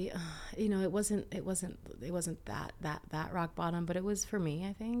really, you know, it wasn't that rock bottom, but it was for me,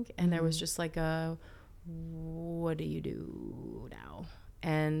 I think. And there was just like what do you do now?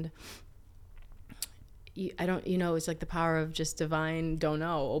 And I don't, you know, it's like the power of just divine don't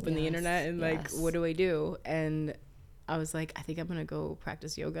know. Open the internet and like, what do I do? And I was like, I think I'm going to go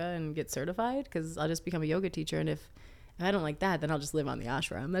practice yoga and get certified, because I'll just become a yoga teacher. And if I don't like that, then I'll just live on the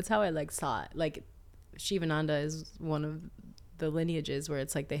ashram. That's how I like saw it. Like Shivananda is one of the lineages where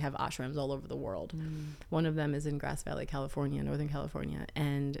it's like they have ashrams all over the world. One of them is in Grass Valley, California, Northern California.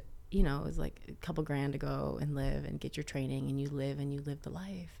 And you know, it was like a couple grand to go and live and get your training, and you live the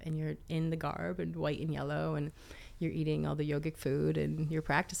life, and you're in the garb and white and yellow, and you're eating all the yogic food, and you're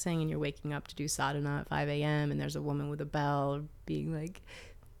practicing, and you're waking up to do sadhana at 5 a.m. and there's a woman with a bell being like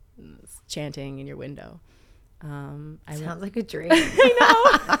chanting in your window. Sounds like a dream. I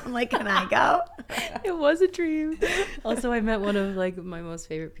know. I'm like, can I go? It was a dream. Also, I met one of like my most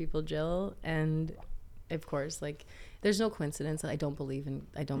favorite people, Jill, and of course, like there's no coincidence. I don't believe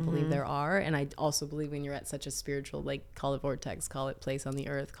there are. And I also believe when you're at such a spiritual, like, call it vortex, call it place on the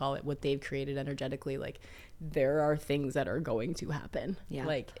earth, call it what they've created energetically, like, there are things that are going to happen,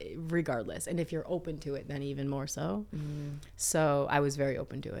 like, regardless. And if you're open to it, then even more so. So I was very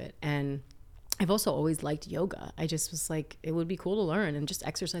open to it. And I've also always liked yoga. I just was like, it would be cool to learn and just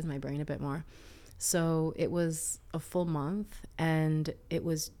exercise my brain a bit more. So it was a full month, and it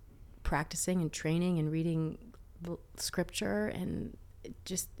was practicing and training and reading scripture, and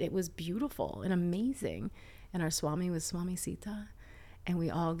it was beautiful and amazing. And our Swami was Swami Sita, and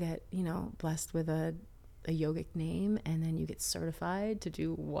we all get, you know, blessed with a yogic name, and then you get certified to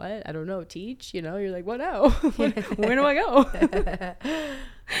do what? I don't know, teach, you know, you're like, what now? Where do I go?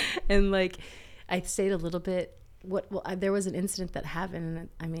 And like, I stayed a little bit. There was an incident that happened, and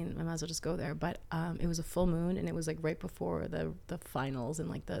I mean, I might as well just go there, but it was a full moon, and it was like right before the finals and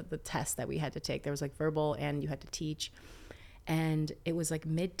like the test that we had to take. There was like verbal and you had to teach, and it was like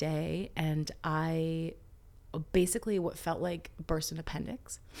midday, and I basically what felt like burst an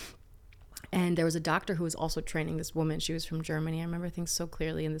appendix. And there was a doctor who was also training this woman. She was from Germany. I remember things so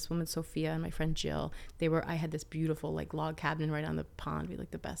clearly. And this woman, Sophia, and my friend Jill, I had this beautiful like log cabin right on the pond. We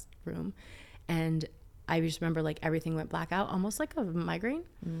like the best room. And I just remember like everything went black out, almost like a migraine.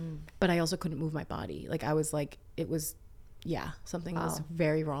 But I also couldn't move my body. Like I was like, something was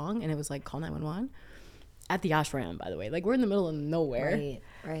very wrong. And it was like, call 911. At the ashram, by the way. Like, we're in the middle of nowhere.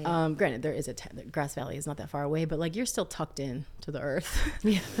 Right. Granted, there is the Grass Valley is not that far away, but like you're still tucked in to the earth.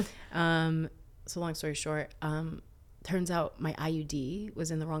 So long story short, turns out my IUD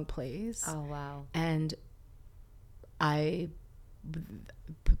was in the wrong place. Oh, wow. And I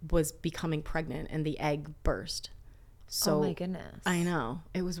was becoming pregnant, and the egg burst. So, oh my goodness. I know.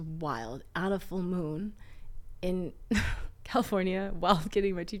 It was wild. On a full moon in California while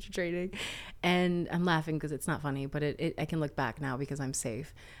getting my teacher training. And I'm laughing because it's not funny, but I can look back now because I'm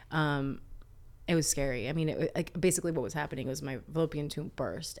safe. It was scary. I mean, like basically what was happening was my fallopian tube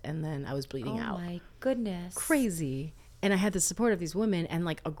burst, and then I was bleeding out. Oh my goodness. Crazy. And I had the support of these women and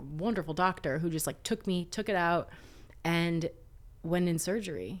like a wonderful doctor who just like took it out and went in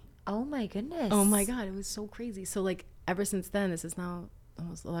surgery. Oh my goodness. Oh my God. It was so crazy. So like ever since then, this is now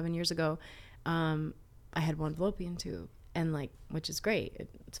almost 11 years ago, I had one fallopian tube. And like, which is great.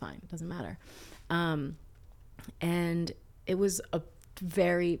 It's fine. It doesn't matter. And it was a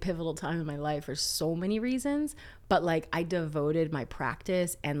very pivotal time in my life for so many reasons. But like, I devoted my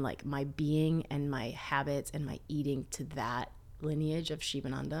practice and like my being and my habits and my eating to that lineage of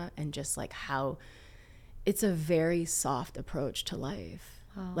Shivananda, and just like how it's a very soft approach to life,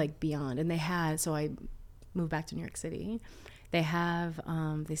 like beyond. And so I moved back to New York City. They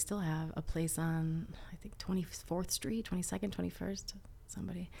still have a place on, I think, 24th Street, 22nd, 21st,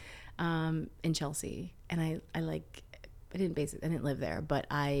 somebody, in Chelsea. And I didn't live there, but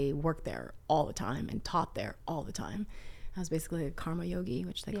I worked there all the time and taught there all the time. I was basically a karma yogi,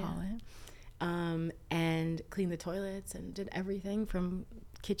 which they call it, and cleaned the toilets and did everything from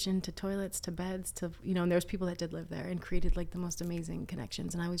kitchen to toilets to beds to, you know, and there's people that did live there and created like the most amazing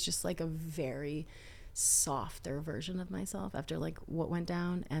connections. And I was just like a very softer version of myself after like what went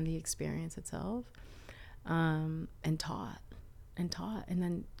down and the experience itself, and taught and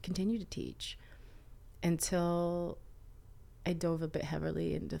then continued to teach until I dove a bit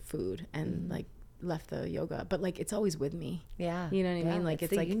heavily into food and like left the yoga, but like it's always with me. Yeah, you know what I mean? Like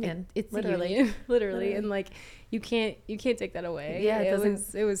it's like union. It's literally literally, and like you can't take that away. Yeah,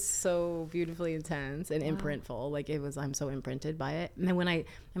 it was so beautifully intense and imprintful. Like I'm so imprinted by it. And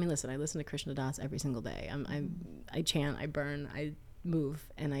then listen, I listen to Krishna Das every single day. I chant, I burn, I move,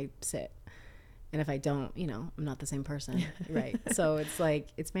 and I sit. And if I don't, you know, I'm not the same person, right? So it's like,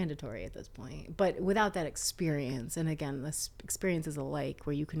 it's mandatory at this point. But without that experience, and again, this experience is a lake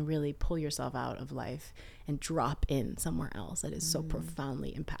where you can really pull yourself out of life and drop in somewhere else that is so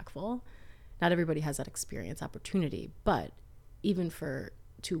profoundly impactful. Not everybody has that experience opportunity, but even for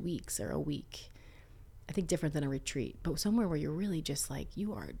 2 weeks or a week, I think different than a retreat, but somewhere where you're really just like,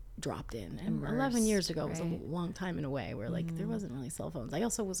 you are dropped in. And immersed, 11 years ago was a long time in a way where like there wasn't really cell phones. I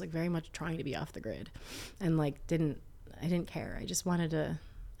also was like very much trying to be off the grid, and like I didn't care. I just wanted to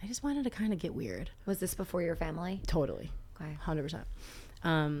kind of get weird. Was this before your family? Totally. Okay. 100%.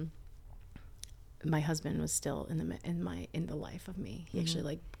 My husband was still in the life of me. He actually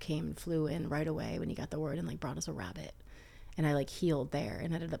like came and flew in right away when he got the word and like brought us a rabbit, and I like healed there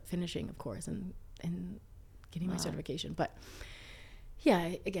and ended up finishing, of course, and getting my certification. But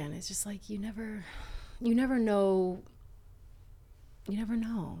yeah, again, it's just like you never know.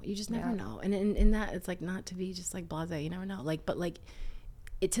 You just never know. And in that, it's like, not to be just like blasé, you never know. Like, but like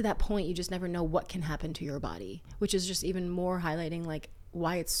to that point, you just never know what can happen to your body, which is just even more highlighting like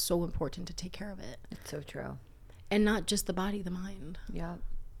why it's so important to take care of it. It's so true. And not just the body, the mind. Yeah.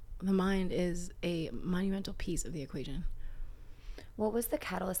 The mind is a monumental piece of the equation. What was the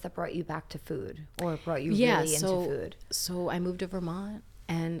catalyst that brought you back to food, or brought you really into food? So I moved to Vermont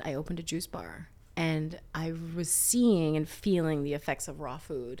and I opened a juice bar, and I was seeing and feeling the effects of raw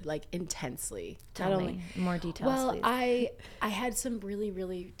food like intensely. Tell me more details. Well, please. I had some really,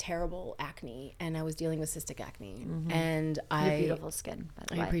 really terrible acne, and I was dealing with cystic acne, and You have beautiful skin, by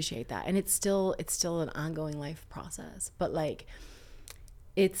the way. I appreciate that, and it's still an ongoing life process, but like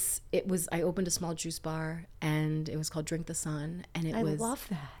I opened a small juice bar, and it was called Drink the Sun, and I love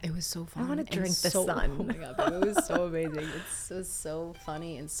that. It was so fun. I want to drink the sun. Oh my God, babe, it was so amazing. It was so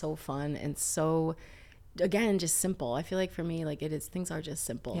funny and so fun and so, again, just simple. I feel like for me, like things are just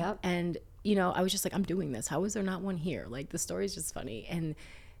simple. Yep. And, you know, I was just like, I'm doing this. How is there not one here? Like, the story's just funny. And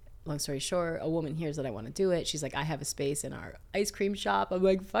long story short, a woman hears that I want to do it. She's like, I have a space in our ice cream shop. I'm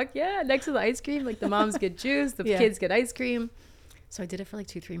like, fuck yeah, next to the ice cream. Like, the moms get juice, the kids get ice cream. So I did it for like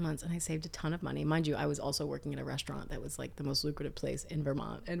 2-3 months, and I saved a ton of money. Mind you, I was also working at a restaurant that was like the most lucrative place in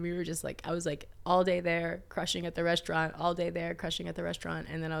Vermont. And we were just like, I was like all day there, crushing at the restaurant, all day there, crushing at the restaurant.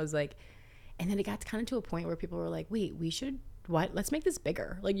 And then I was like, and then it got kind of to a point where people were like, wait, let's make this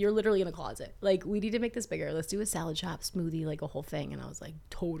bigger. Like, you're literally in a closet. Like, we need to make this bigger. Let's do a salad shop, smoothie, like a whole thing. And I was like,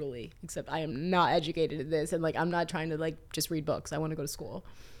 totally. Except I am not educated in this. And like, I'm not trying to like just read books. I want to go to school.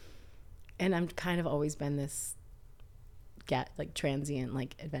 And I'm kind of always been this transient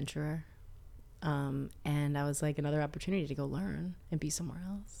like adventurer, and I was like, another opportunity to go learn and be somewhere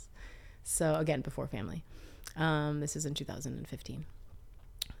else. So again, before family, this is in 2015.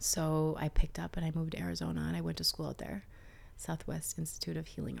 So I picked up and I moved to Arizona, and I went to school out there, Southwest Institute of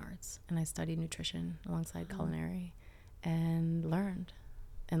Healing Arts, and I studied nutrition alongside culinary, and learned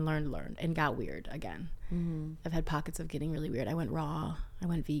and got weird again. I've had pockets of getting really weird. I went raw, I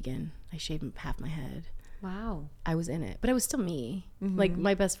went vegan, I shaved half my head. Wow. I was in it, but I was still me. Like,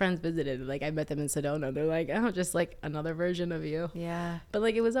 my best friends visited, like I met them in Sedona. They're like, oh, just like another version of you. Yeah. But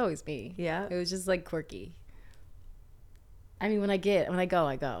like, it was always me. Yeah. It was just like quirky. I mean, when I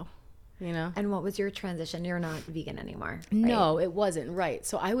go, you know? And what was your transition? You're not vegan anymore. Right? No, it wasn't. Right.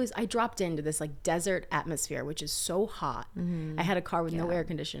 So I dropped into this like desert atmosphere, which is so hot. I had a car with no air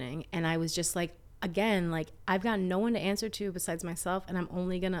conditioning, and I was just like, again, like, I've got no one to answer to besides myself, and I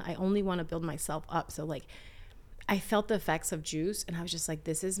only want to build myself up. So like, I felt the effects of juice, and I was just like,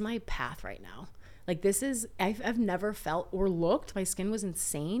 this is my path right now. Like, this is, I've never felt or looked. My skin was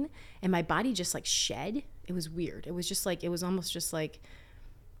insane, and my body just like shed. It was weird. It was just like, it was almost just like,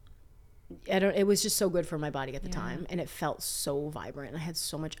 it was just so good for my body at the time, and it felt so vibrant, and I had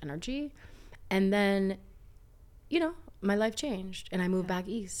so much energy. And then, you know, my life changed, and I moved back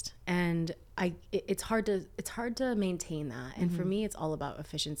east, and it's hard to maintain that. And for me, it's all about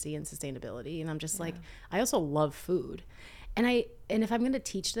efficiency and sustainability. And I'm just like, I also love food, and if I'm going to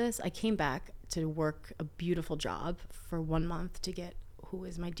teach this, I came back to work a beautiful job for 1 month to get who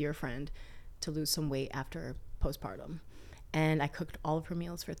is my dear friend to lose some weight after postpartum. And I cooked all of her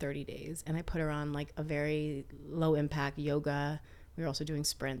meals for 30 days, and I put her on like a very low impact yoga. We were also doing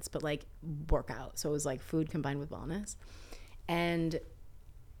sprints, but like workout. So it was like food combined with wellness. And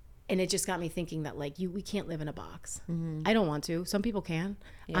it just got me thinking that like we can't live in a box. I don't want to. Some people can.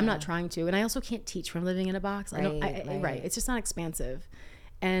 I'm not trying to. And I also can't teach from living in a box. Right. It's just not expansive.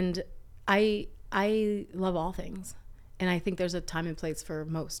 And I love all things. And I think there's a time and place for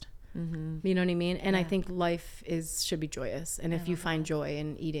most. You know what I mean? And I think life should be joyous. And if you find joy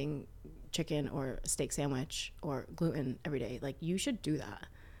in eating chicken or a steak sandwich or gluten every day, like, you should do that,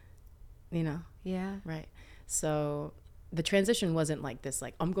 you know? Yeah. Right. So the transition wasn't like this,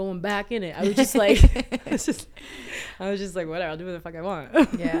 like, I'm going back in it. I was just like, I was just like, whatever, I'll do what the fuck I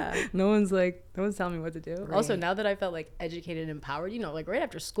want. Yeah. No one's telling me what to do. Right. Also, now that I felt like educated and empowered, you know, like right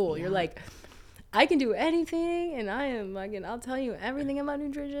after school, you're like, I can do anything, and I am like, and I'll tell you everything about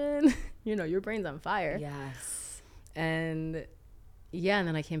nutrition. You know, your brain's on fire. Yes. And yeah, and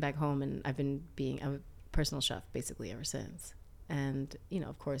then I came back home, and I've been being a personal chef basically ever since. And, you know,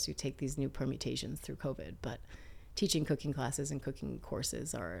 of course, you take these new permutations through COVID, but teaching cooking classes and cooking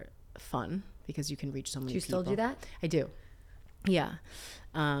courses are fun because you can reach so many people. Do you still do that? I do. Yeah.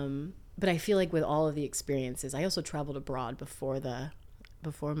 But I feel like with all of the experiences, I also traveled abroad before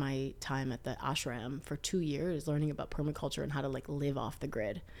my time at the ashram for 2 years, learning about permaculture and how to like live off the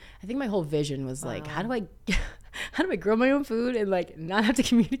grid. I think my whole vision was like, how do I grow my own food and like not have to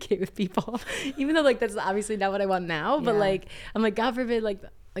communicate with people? Even though like that's obviously not what I want now, but like, I'm like, God forbid, like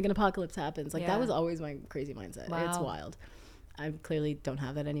an apocalypse happens. Like that was always my crazy mindset. Wow. It's wild. I clearly don't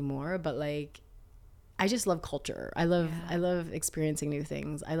have that anymore, but like I just love culture. I love experiencing new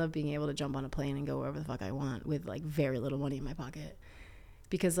things. I love being able to jump on a plane and go wherever the fuck I want with like very little money in my pocket,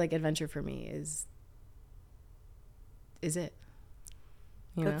 because like adventure for me is it.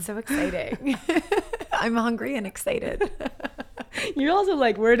 That's so exciting. I'm hungry and excited. You're also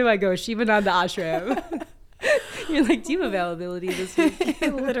like, where do I go? Shivananda Ashram. You're like, do you have availability this week?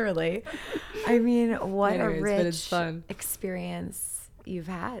 Literally. I mean, what a rich fun experience you've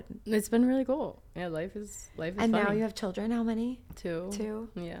had. It's been really cool. Yeah, life is and funny. Now you have children. How many? 2.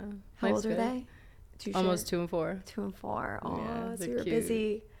 Yeah. How old are they? Almost 2 and 4. 2 and 4. Oh, yeah, so you're cute.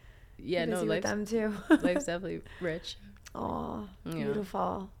 busy. Yeah, busy with them too. Life's definitely rich. Oh,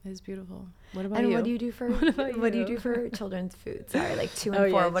 beautiful. It's beautiful. What about you? And what do you do for what do you do for children's food? Sorry, like 2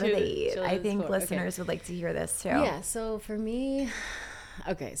 and 4. What do they eat? I think listeners would like to hear this too. Yeah, so for me,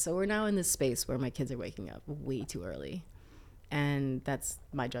 okay, so we're now in this space where my kids are waking up way too early. And that's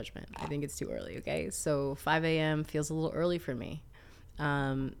my judgment. I think it's too early, okay? So 5 a.m. feels a little early for me.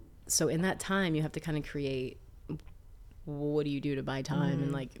 So in that time, you have to kind of create, what do you do to buy time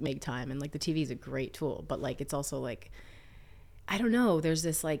and like make time? And like the TV is a great tool, but like it's also like, I don't know, there's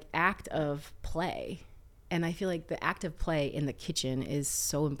this like act of play. And I feel like the act of play in the kitchen is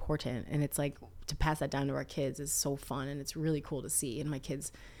so important. And it's like to pass that down to our kids is so fun. And it's really cool to see. And my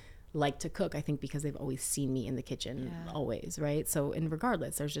kids like to cook, I think, because they've always seen me in the kitchen, always, right? So, and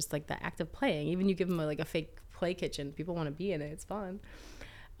regardless, there's just like the act of playing. Even you give them like a fake play kitchen, people want to be in it. It's fun.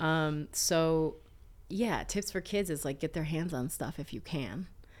 So yeah, tips for kids is like get their hands on stuff if you can.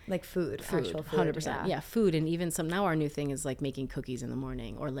 Like food, actual food. 100%. Yeah, food. And even now our new thing is like making cookies in the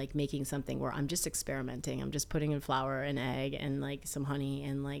morning, or like making something where I'm just experimenting. I'm just putting in flour and egg and like some honey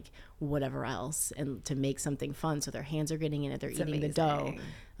and like whatever else, and to make something fun. So their hands are getting in it. They're eating the dough.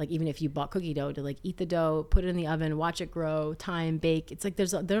 Like even if you bought cookie dough, to like eat the dough, put it in the oven, watch it grow, time, bake. It's like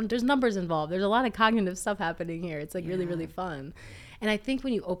there's numbers involved. There's a lot of cognitive stuff happening here. It's like really, really fun. And I think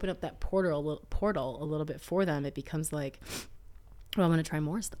when you open up that portal a little bit for them, it becomes like, well, I'm going to try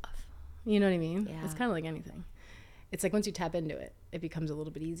more stuff. You know what I mean? Yeah. It's kind of like anything. It's like once you tap into it, it becomes a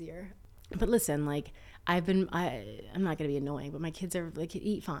little bit easier. But listen, like I'm not going to be annoying, but my kids are like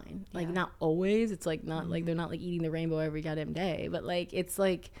eat fine. Like not always. It's like not like they're not like eating the rainbow every goddamn day, but like it's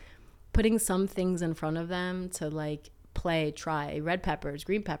like putting some things in front of them to like play, try red peppers,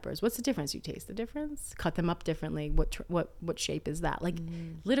 green peppers. What's the difference? You taste the difference, cut them up differently. What shape is that? Like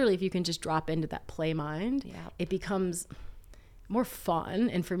literally, if you can just drop into that play mind, it becomes more fun.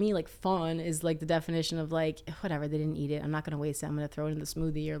 And for me, like fun is like the definition of like whatever, they didn't eat it, I'm not going to waste it, I'm going to throw it in the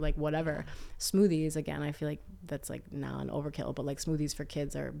smoothie, or like whatever. Smoothies, again, I feel like that's like now an overkill, but like smoothies for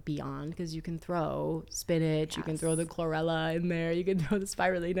kids are beyond, because you can throw spinach, you can throw the chlorella in there, you can throw the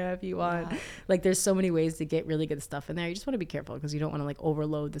spirulina if you want. Like there's so many ways to get really good stuff in there. You just want to be careful, because you don't want to like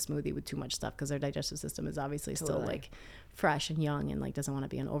overload the smoothie with too much stuff, because their digestive system is obviously still like fresh and young and like doesn't want to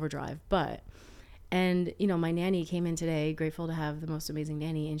be in overdrive. And, you know, my nanny came in today, grateful to have the most amazing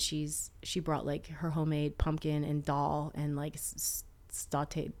nanny. And she brought like her homemade pumpkin and dal and like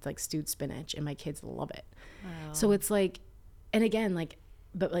sauteed, like stewed spinach. And my kids love it. Wow. So it's like, and again, like,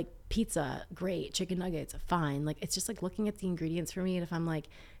 but like pizza, great. Chicken nuggets, fine. Like, it's just like looking at the ingredients for me. And if I'm like,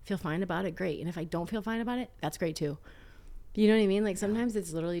 feel fine about it, great. And if I don't feel fine about it, that's great too. You know what I mean? Like sometimes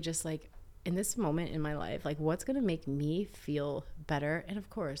it's literally just like, in this moment in my life, like what's going to make me feel better? And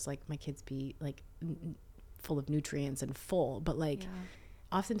of course, like my kids be like full of nutrients and full, but like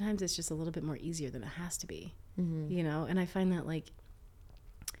oftentimes it's just a little bit more easier than it has to be, you know? And I find that like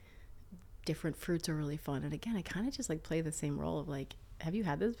different fruits are really fun. And again, I kind of just like play the same role of like, have you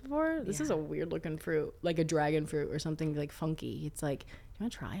had this before? This is a weird looking fruit, like a dragon fruit or something like funky. It's like, do you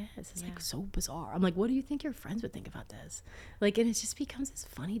want to try it? This is like so bizarre. I'm like, what do you think your friends would think about this? Like, and it just becomes this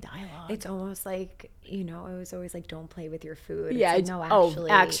funny dialogue. It's almost like, you know, I was always like, don't play with your food. Yeah. It's like, no,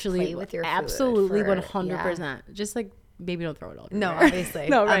 actually play with your absolutely, food. 100%. Just like, baby, don't throw it all over. No, obviously.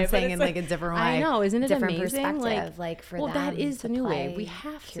 No, right. I'm saying in like a different way. I know. Isn't it different amazing? Perspective, like for them that is the new play, way. We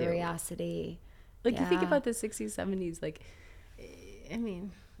have curiosity. Like you think about the 60s, 70s, like, I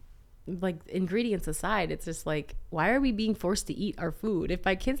mean, like ingredients aside, it's just like, why are we being forced to eat our food? If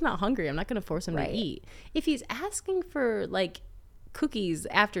my kid's not hungry, I'm not going to force him to eat. If he's asking for like cookies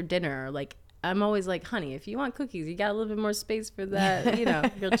after dinner, like I'm always like, honey, if you want cookies, you got a little bit more space for that, you know,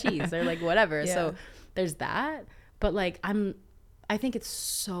 grilled cheese or like whatever. Yeah. So there's that. But like, I think it's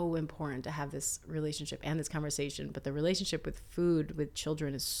so important to have this relationship and this conversation, but the relationship with food with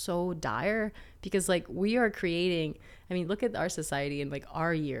children is so dire, because like we are creating, I mean, look at our society in like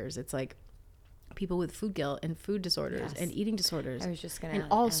our years. It's like people with food guilt and food disorders and eating disorders. I was just gonna and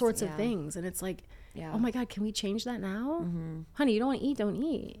all sorts of things. And it's like, oh my God, can we change that now? Honey, you don't want to eat, don't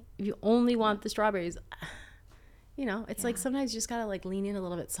eat. If you only want the strawberries, you know, it's like sometimes you just gotta like lean in a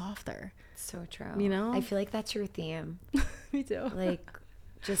little bit softer. So true. You know? I feel like that's your theme. Me too. Like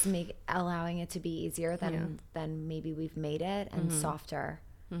just allowing it to be easier than maybe we've made it, and softer.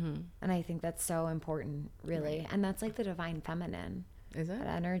 And I think that's so important, really. Right. And that's like the divine feminine. Is it? That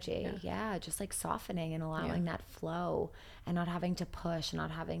energy. Yeah. Just like softening and allowing that flow, and not having to push, not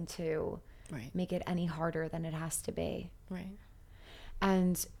having to make it any harder than it has to be. Right.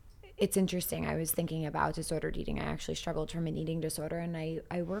 And it's interesting. I was thinking about disordered eating. I actually struggled from an eating disorder, and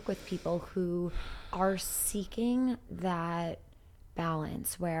I work with people who are seeking that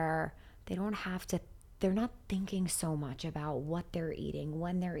balance where they don't have to, they're not thinking so much about what they're eating,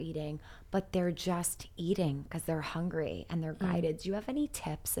 when they're eating, but they're just eating because they're hungry and they're guided. Do you have any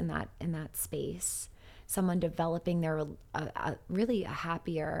tips in that space? Someone developing their really a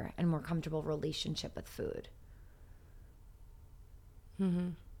happier and more comfortable relationship with food.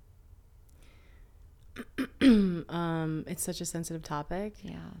 It's such a sensitive topic.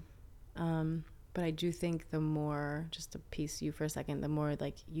 But I do think the more, just to piece you for a second, the more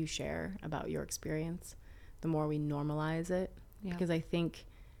like you share about your experience, the more we normalize it. Because I think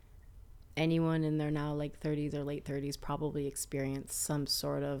anyone in their now like 30s or late 30s probably experienced some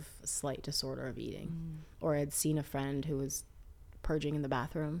sort of slight disorder of eating, or had seen a friend who was purging in the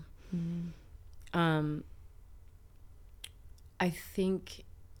bathroom. I think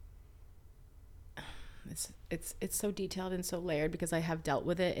it's so detailed and so layered because I have dealt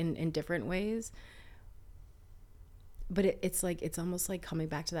with it in different ways, but it's like, it's almost like coming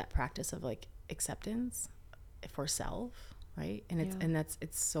back to that practice of like acceptance for self, right? And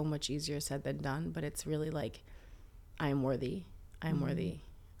it's so much easier said than done, but it's really like, I am worthy, I am worthy,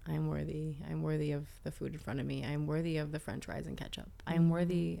 I am worthy, I am worthy of the food in front of me, I am worthy of the french fries and ketchup, I am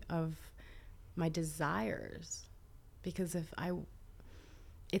worthy of my desires, because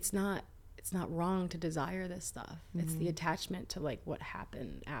it's not wrong to desire this stuff. It's the attachment to like what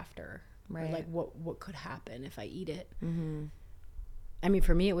happened after, right? Or like what could happen if I eat it. I mean,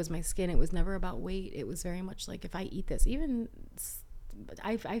 for me, it was my skin. It was never about weight. It was very much like, if I eat this, even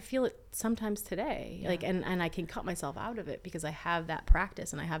I feel it sometimes today, like, and I can cut myself out of it because I have that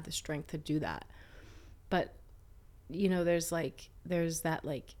practice and I have the strength to do that. But you know, there's that,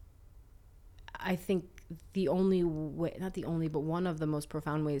 like, I think the only way, not the only, but one of the most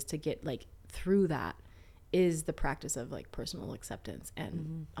profound ways to get like through that is the practice of like personal acceptance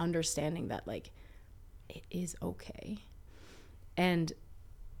and understanding that like it is okay. And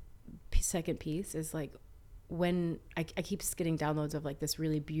second piece is like, when I keep getting downloads of like this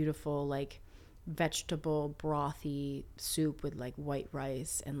really beautiful like vegetable brothy soup with like white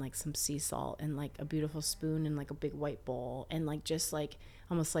rice and like some sea salt and like a beautiful spoon and like a big white bowl and like just like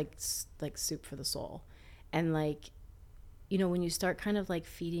almost like soup for the soul. And like, you know, when you start kind of like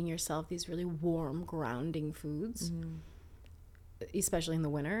feeding yourself these really warm, grounding foods, especially in the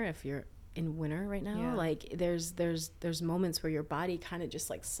winter, if you're in winter right now, like there's moments where your body kind of just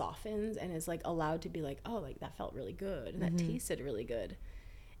like softens and is like allowed to be like, oh, like that felt really good and that tasted really good.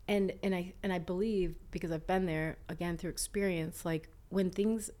 And I believe, because I've been there again through experience, like when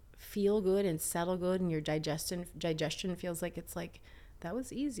things feel good and settle good and your digestion feels like it's like, that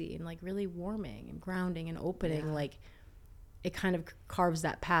was easy and like really warming and grounding and opening, like it kind of carves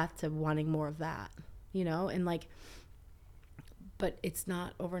that path to wanting more of that, you know? And like, but it's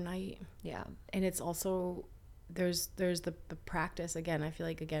not overnight. And it's also, there's the practice. Again, I feel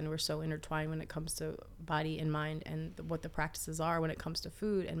like, again, we're so intertwined when it comes to body and mind and what the practices are when it comes to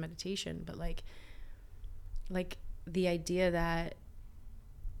food and meditation. But like the idea that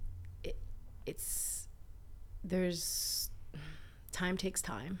there's time takes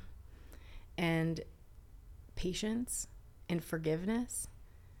time, and patience and forgiveness.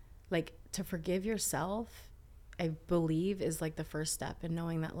 Like, to forgive yourself, I believe, is like the first step in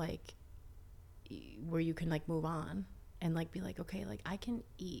knowing that, like, where you can like move on and like be like, okay, like I can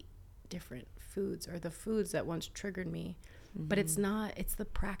eat different foods or the foods that once triggered me, but it's the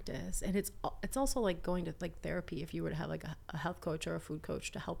practice. And it's also like going to like therapy, if you were to have like a health coach or a food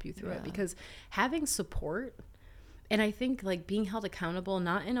coach to help you through it, because having support. And I think like being held accountable,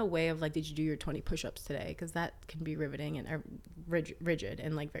 not in a way of like, did you do your 20 push-ups today? Because that can be riveting and rigid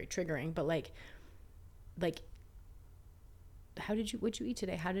and like very triggering. But like, what'd you eat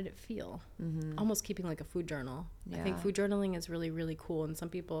today? How did it feel? Almost keeping like a food journal. I think food journaling is really, really cool. And some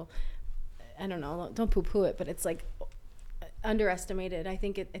people, I don't know, don't poo-poo it, but it's like underestimated. I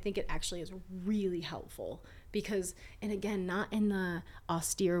think it actually is really helpful Because, and again, not in the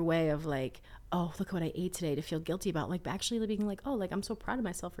austere way of like, oh, look what I ate today to feel guilty about, like actually being like, oh, like I'm so proud of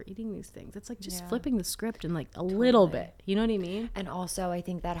myself for eating these things. It's like just flipping the script and like a little bit, you know what I mean? And also I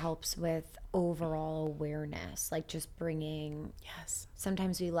think that helps with overall awareness, like just bringing,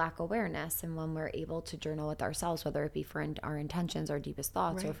 sometimes we lack awareness, and when we're able to journal with ourselves, whether it be for our intentions, our deepest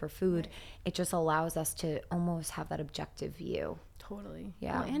thoughts, or for food, it just allows us to almost have that objective view. Totally.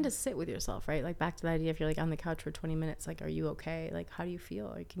 Yeah. Well, and to sit with yourself, right? Like back to the idea, if you're like on the couch for 20 minutes, like, are you okay? Like, how do you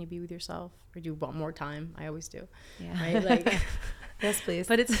feel? Like, can you be with yourself? Or do you want more time? I always do. Yeah. Right? Like, yes, please.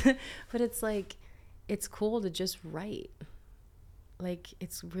 But it's like, it's cool to just write. Like,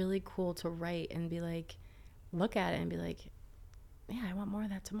 it's really cool to write and be like, look at it and be like, yeah, I want more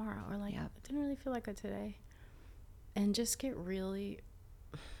of that tomorrow. Or like, I didn't really feel like it today. And just get really,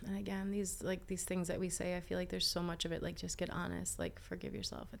 and again, these things that we say, I feel like there's so much of it, like just get honest, like forgive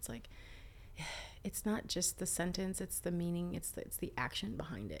yourself. It's like, it's not just the sentence, it's the meaning, it's the action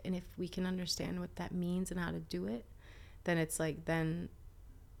behind it. And if we can understand what that means and how to do it, then it's like, then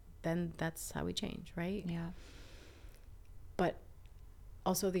that's how we change, right? Yeah. But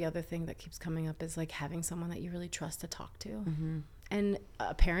also the other thing that keeps coming up is like having someone that you really trust to talk to. Mm-hmm. And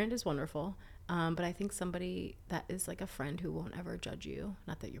a parent is wonderful. But I think somebody that is like a friend who won't ever judge you,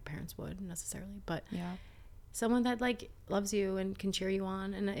 not that your parents would necessarily, but someone that like loves you and can cheer you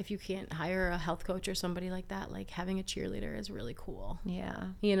on. And if you can't hire a health coach or somebody like that, like having a cheerleader is really cool. Yeah.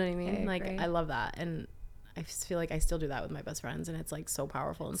 You know what I mean? I love that. And I feel like I still do that with my best friends, and it's like so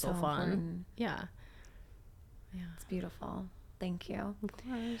powerful and so fun. Important. Yeah. It's beautiful. Thank you. Of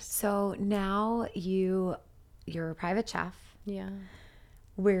course. So now you're a private chef. Yeah.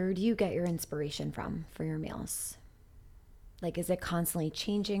 Where do you get your inspiration from for your meals? Like, is it constantly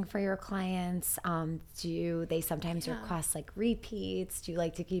changing for your clients? Do they sometimes request like repeats? Do you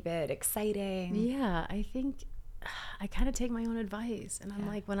like to keep it exciting? Yeah, I think I kind of take my own advice. And I'm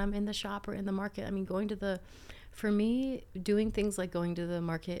like, when I'm in the shop or in the market, I mean, for me, doing things like going to the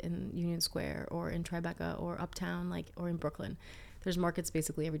market in Union Square or in Tribeca or Uptown, like, or in Brooklyn, there's markets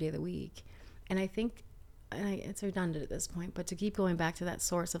basically every day of the week. And I think, it's redundant at this point, but to keep going back to that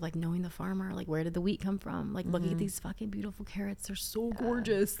source of like knowing the farmer, like where did the wheat come from? Like looking at these fucking beautiful carrots, they're so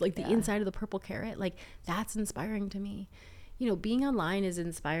gorgeous. Like the inside of the purple carrot, like that's inspiring to me. You know, being online is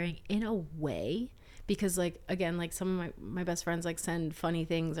inspiring in a way because like, again, like some of my best friends like send funny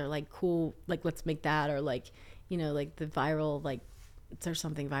things or like cool, like let's make that, or like, you know, like the viral, like there's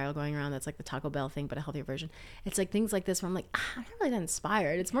something viral going around that's like the Taco Bell thing, but a healthier version. It's like things like this where I'm like, I'm not really that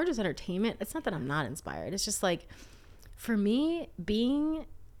inspired. It's more just entertainment. It's not that I'm not inspired. It's just like, for me,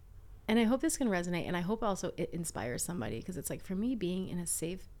 and I hope this can resonate, and I hope also it inspires somebody, because it's like, for me, being in a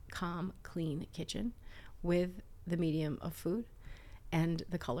safe, calm, clean kitchen with the medium of food and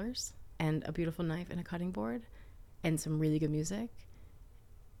the colors and a beautiful knife and a cutting board and some really good music,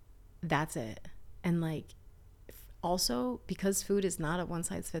 that's it. And like, also, because food is not a one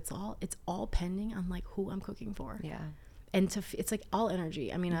size fits all, it's all pending on like who I'm cooking for. Yeah. And it's like all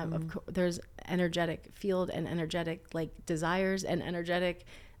energy. I mean, there's energetic field and energetic like desires and energetic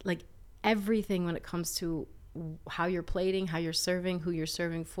like everything when it comes to how you're plating, how you're serving, who you're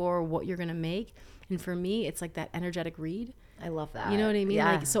serving for, what you're going to make. And for me, it's like that energetic read. I love that. You know what I mean?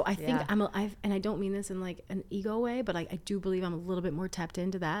 Yeah. Like, so I think and I don't mean this in like an ego way, but I do believe I'm a little bit more tapped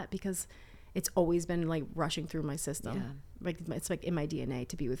into that, because it's always been like rushing through my system. Yeah. Like it's like in my DNA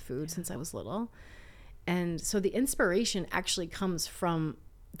to be with food since I was little. And so the inspiration actually comes from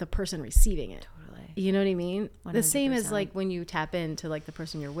the person receiving it. Totally. You know what I mean? 100%. The same as like when you tap into like the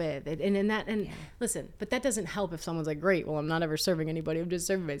person you're with. Listen, but that doesn't help if someone's like, great, well, I'm not ever serving anybody. I'm just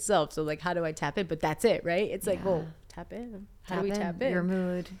serving myself. So like, how do I tap in? But that's it, right? It's like, well, tap in. How do we tap in? Your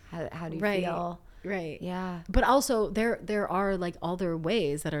mood. How do you feel? Right. Yeah. But also there are like other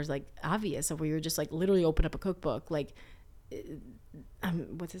ways that are like obvious, of where you're just like literally open up a cookbook, like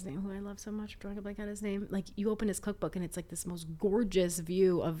what's his name, who I love so much, drawing a blank on his name, like you open his cookbook and it's like this most gorgeous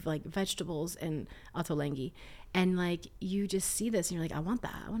view of like vegetables and ottolenghi, and like you just see this and you're like, I want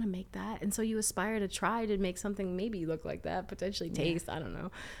that, I want to make that. And so you aspire to try to make something maybe look like that, potentially taste, I don't know,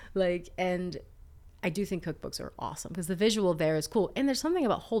 like, and I do think cookbooks are awesome because the visual there is cool. And there's something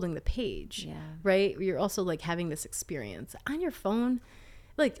about holding the page, right? You're also like having this experience on your phone.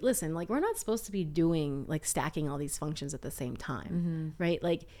 Like, listen, like we're not supposed to be doing like stacking all these functions at the same time, right?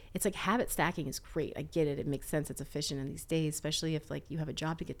 Like it's like habit stacking is great. I get it. It makes sense. It's efficient in these days, especially if like you have a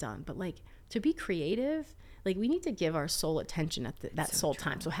job to get done. But like to be creative, like we need to give our soul attention at that soul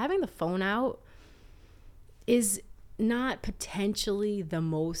time. So having the phone out is not potentially the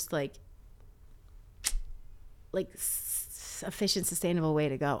most like efficient, sustainable way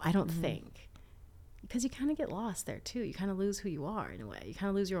to go, I don't think, because you kind of get lost there too. You kind of lose who you are in a way. You kind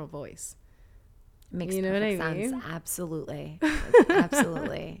of lose your own voice. Makes you know perfect what I mean? sense. Absolutely.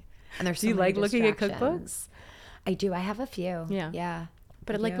 Absolutely. And there's so Do you many like looking at distractions. cookbooks? I do. I have a few. Yeah. Yeah.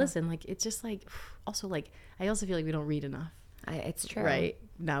 But like, listen, like, it's just like, also like, I also feel like we don't read enough. It's true. Right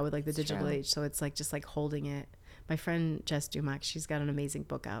now with like the It's digital true. age. So it's like, just like holding it. My friend Jess Krux, she's got an amazing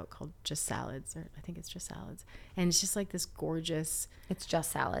book out called Just Salads, or I think it's Just Salads. And it's just like this gorgeous. It's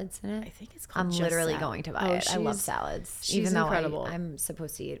Just Salads, isn't it? I think it's called I'm Just literally Salad. going to buy it. I love salads. She's even though incredible. I'm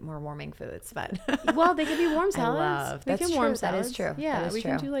supposed to eat more warming foods, but well, they can be warm salads. That's we can true. warm That salads. is true. Yeah, That is we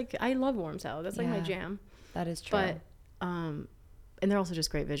true. can do like, I love warm salad. That's like my Yeah. jam. That is true. But and they're also just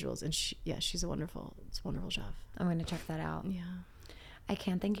great visuals. And she's a wonderful chef. I'm going to check that out. Yeah. I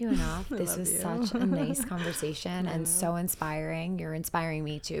can't thank you enough. This was such a nice conversation and so inspiring. You're inspiring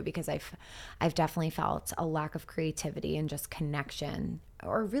me too, because I've definitely felt a lack of creativity and just connection,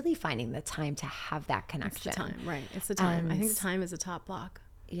 or really finding the time to have that connection. It's the time, right? It's the time. I think the time is the top block.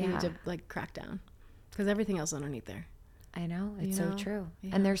 You need to like crack down, because everything else underneath there. I know, it's so true.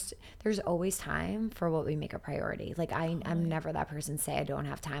 Yeah. And there's always time for what we make a priority. Like I'm never that person say I don't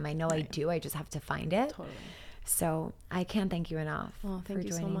have time. I know I do. I just have to find it. Totally. So I can't thank you enough Thank for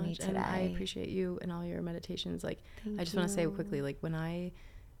you so joining me much. today. And I appreciate you and all your meditations. Like, I just want to say quickly, like when I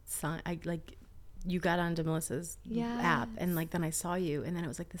like you got onto Melissa's app, and like then I saw you, and then it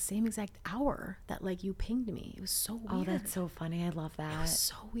was like the same exact hour that like you pinged me. It was so weird. Oh, that's so funny. I love that. It was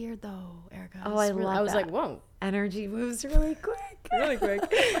so weird though, Erica. I love I was that. like, whoa. Energy moves really quick. Really quick.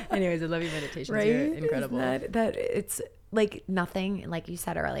 Anyways, I love your meditations. Right? You're incredible. That it's like nothing, like you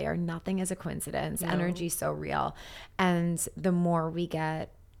said earlier, nothing is a coincidence. No. Energy's so real. And the more we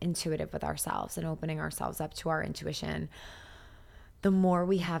get intuitive with ourselves and opening ourselves up to our intuition, the more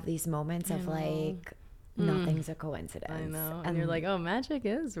we have these moments of like, nothing's a coincidence. I know. And you're like, oh, magic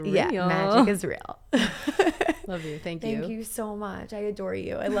is real. Yeah, magic is real. Love you. Thank you. Thank you so much. I adore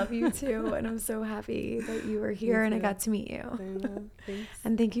you. I love you too. And I'm so happy that you were here and I got to meet you. I know. Thanks.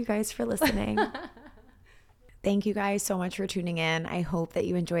 And thank you guys for listening. Thank you guys so much for tuning in. I hope that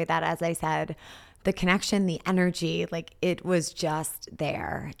you enjoyed that. As I said, the connection, the energy, like it was just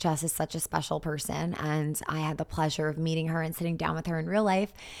there. Jess is such a special person. And I had the pleasure of meeting her and sitting down with her in real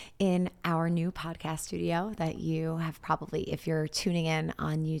life in our new podcast studio that you have probably, if you're tuning in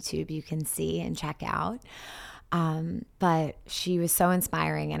on YouTube, you can see and check out. But she was so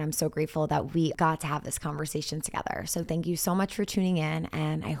inspiring, and I'm so grateful that we got to have this conversation together. So thank you so much for tuning in,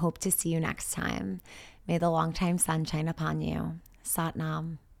 and I hope to see you next time. May the longtime sun shine upon you. Sat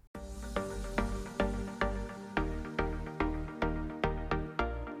Nam.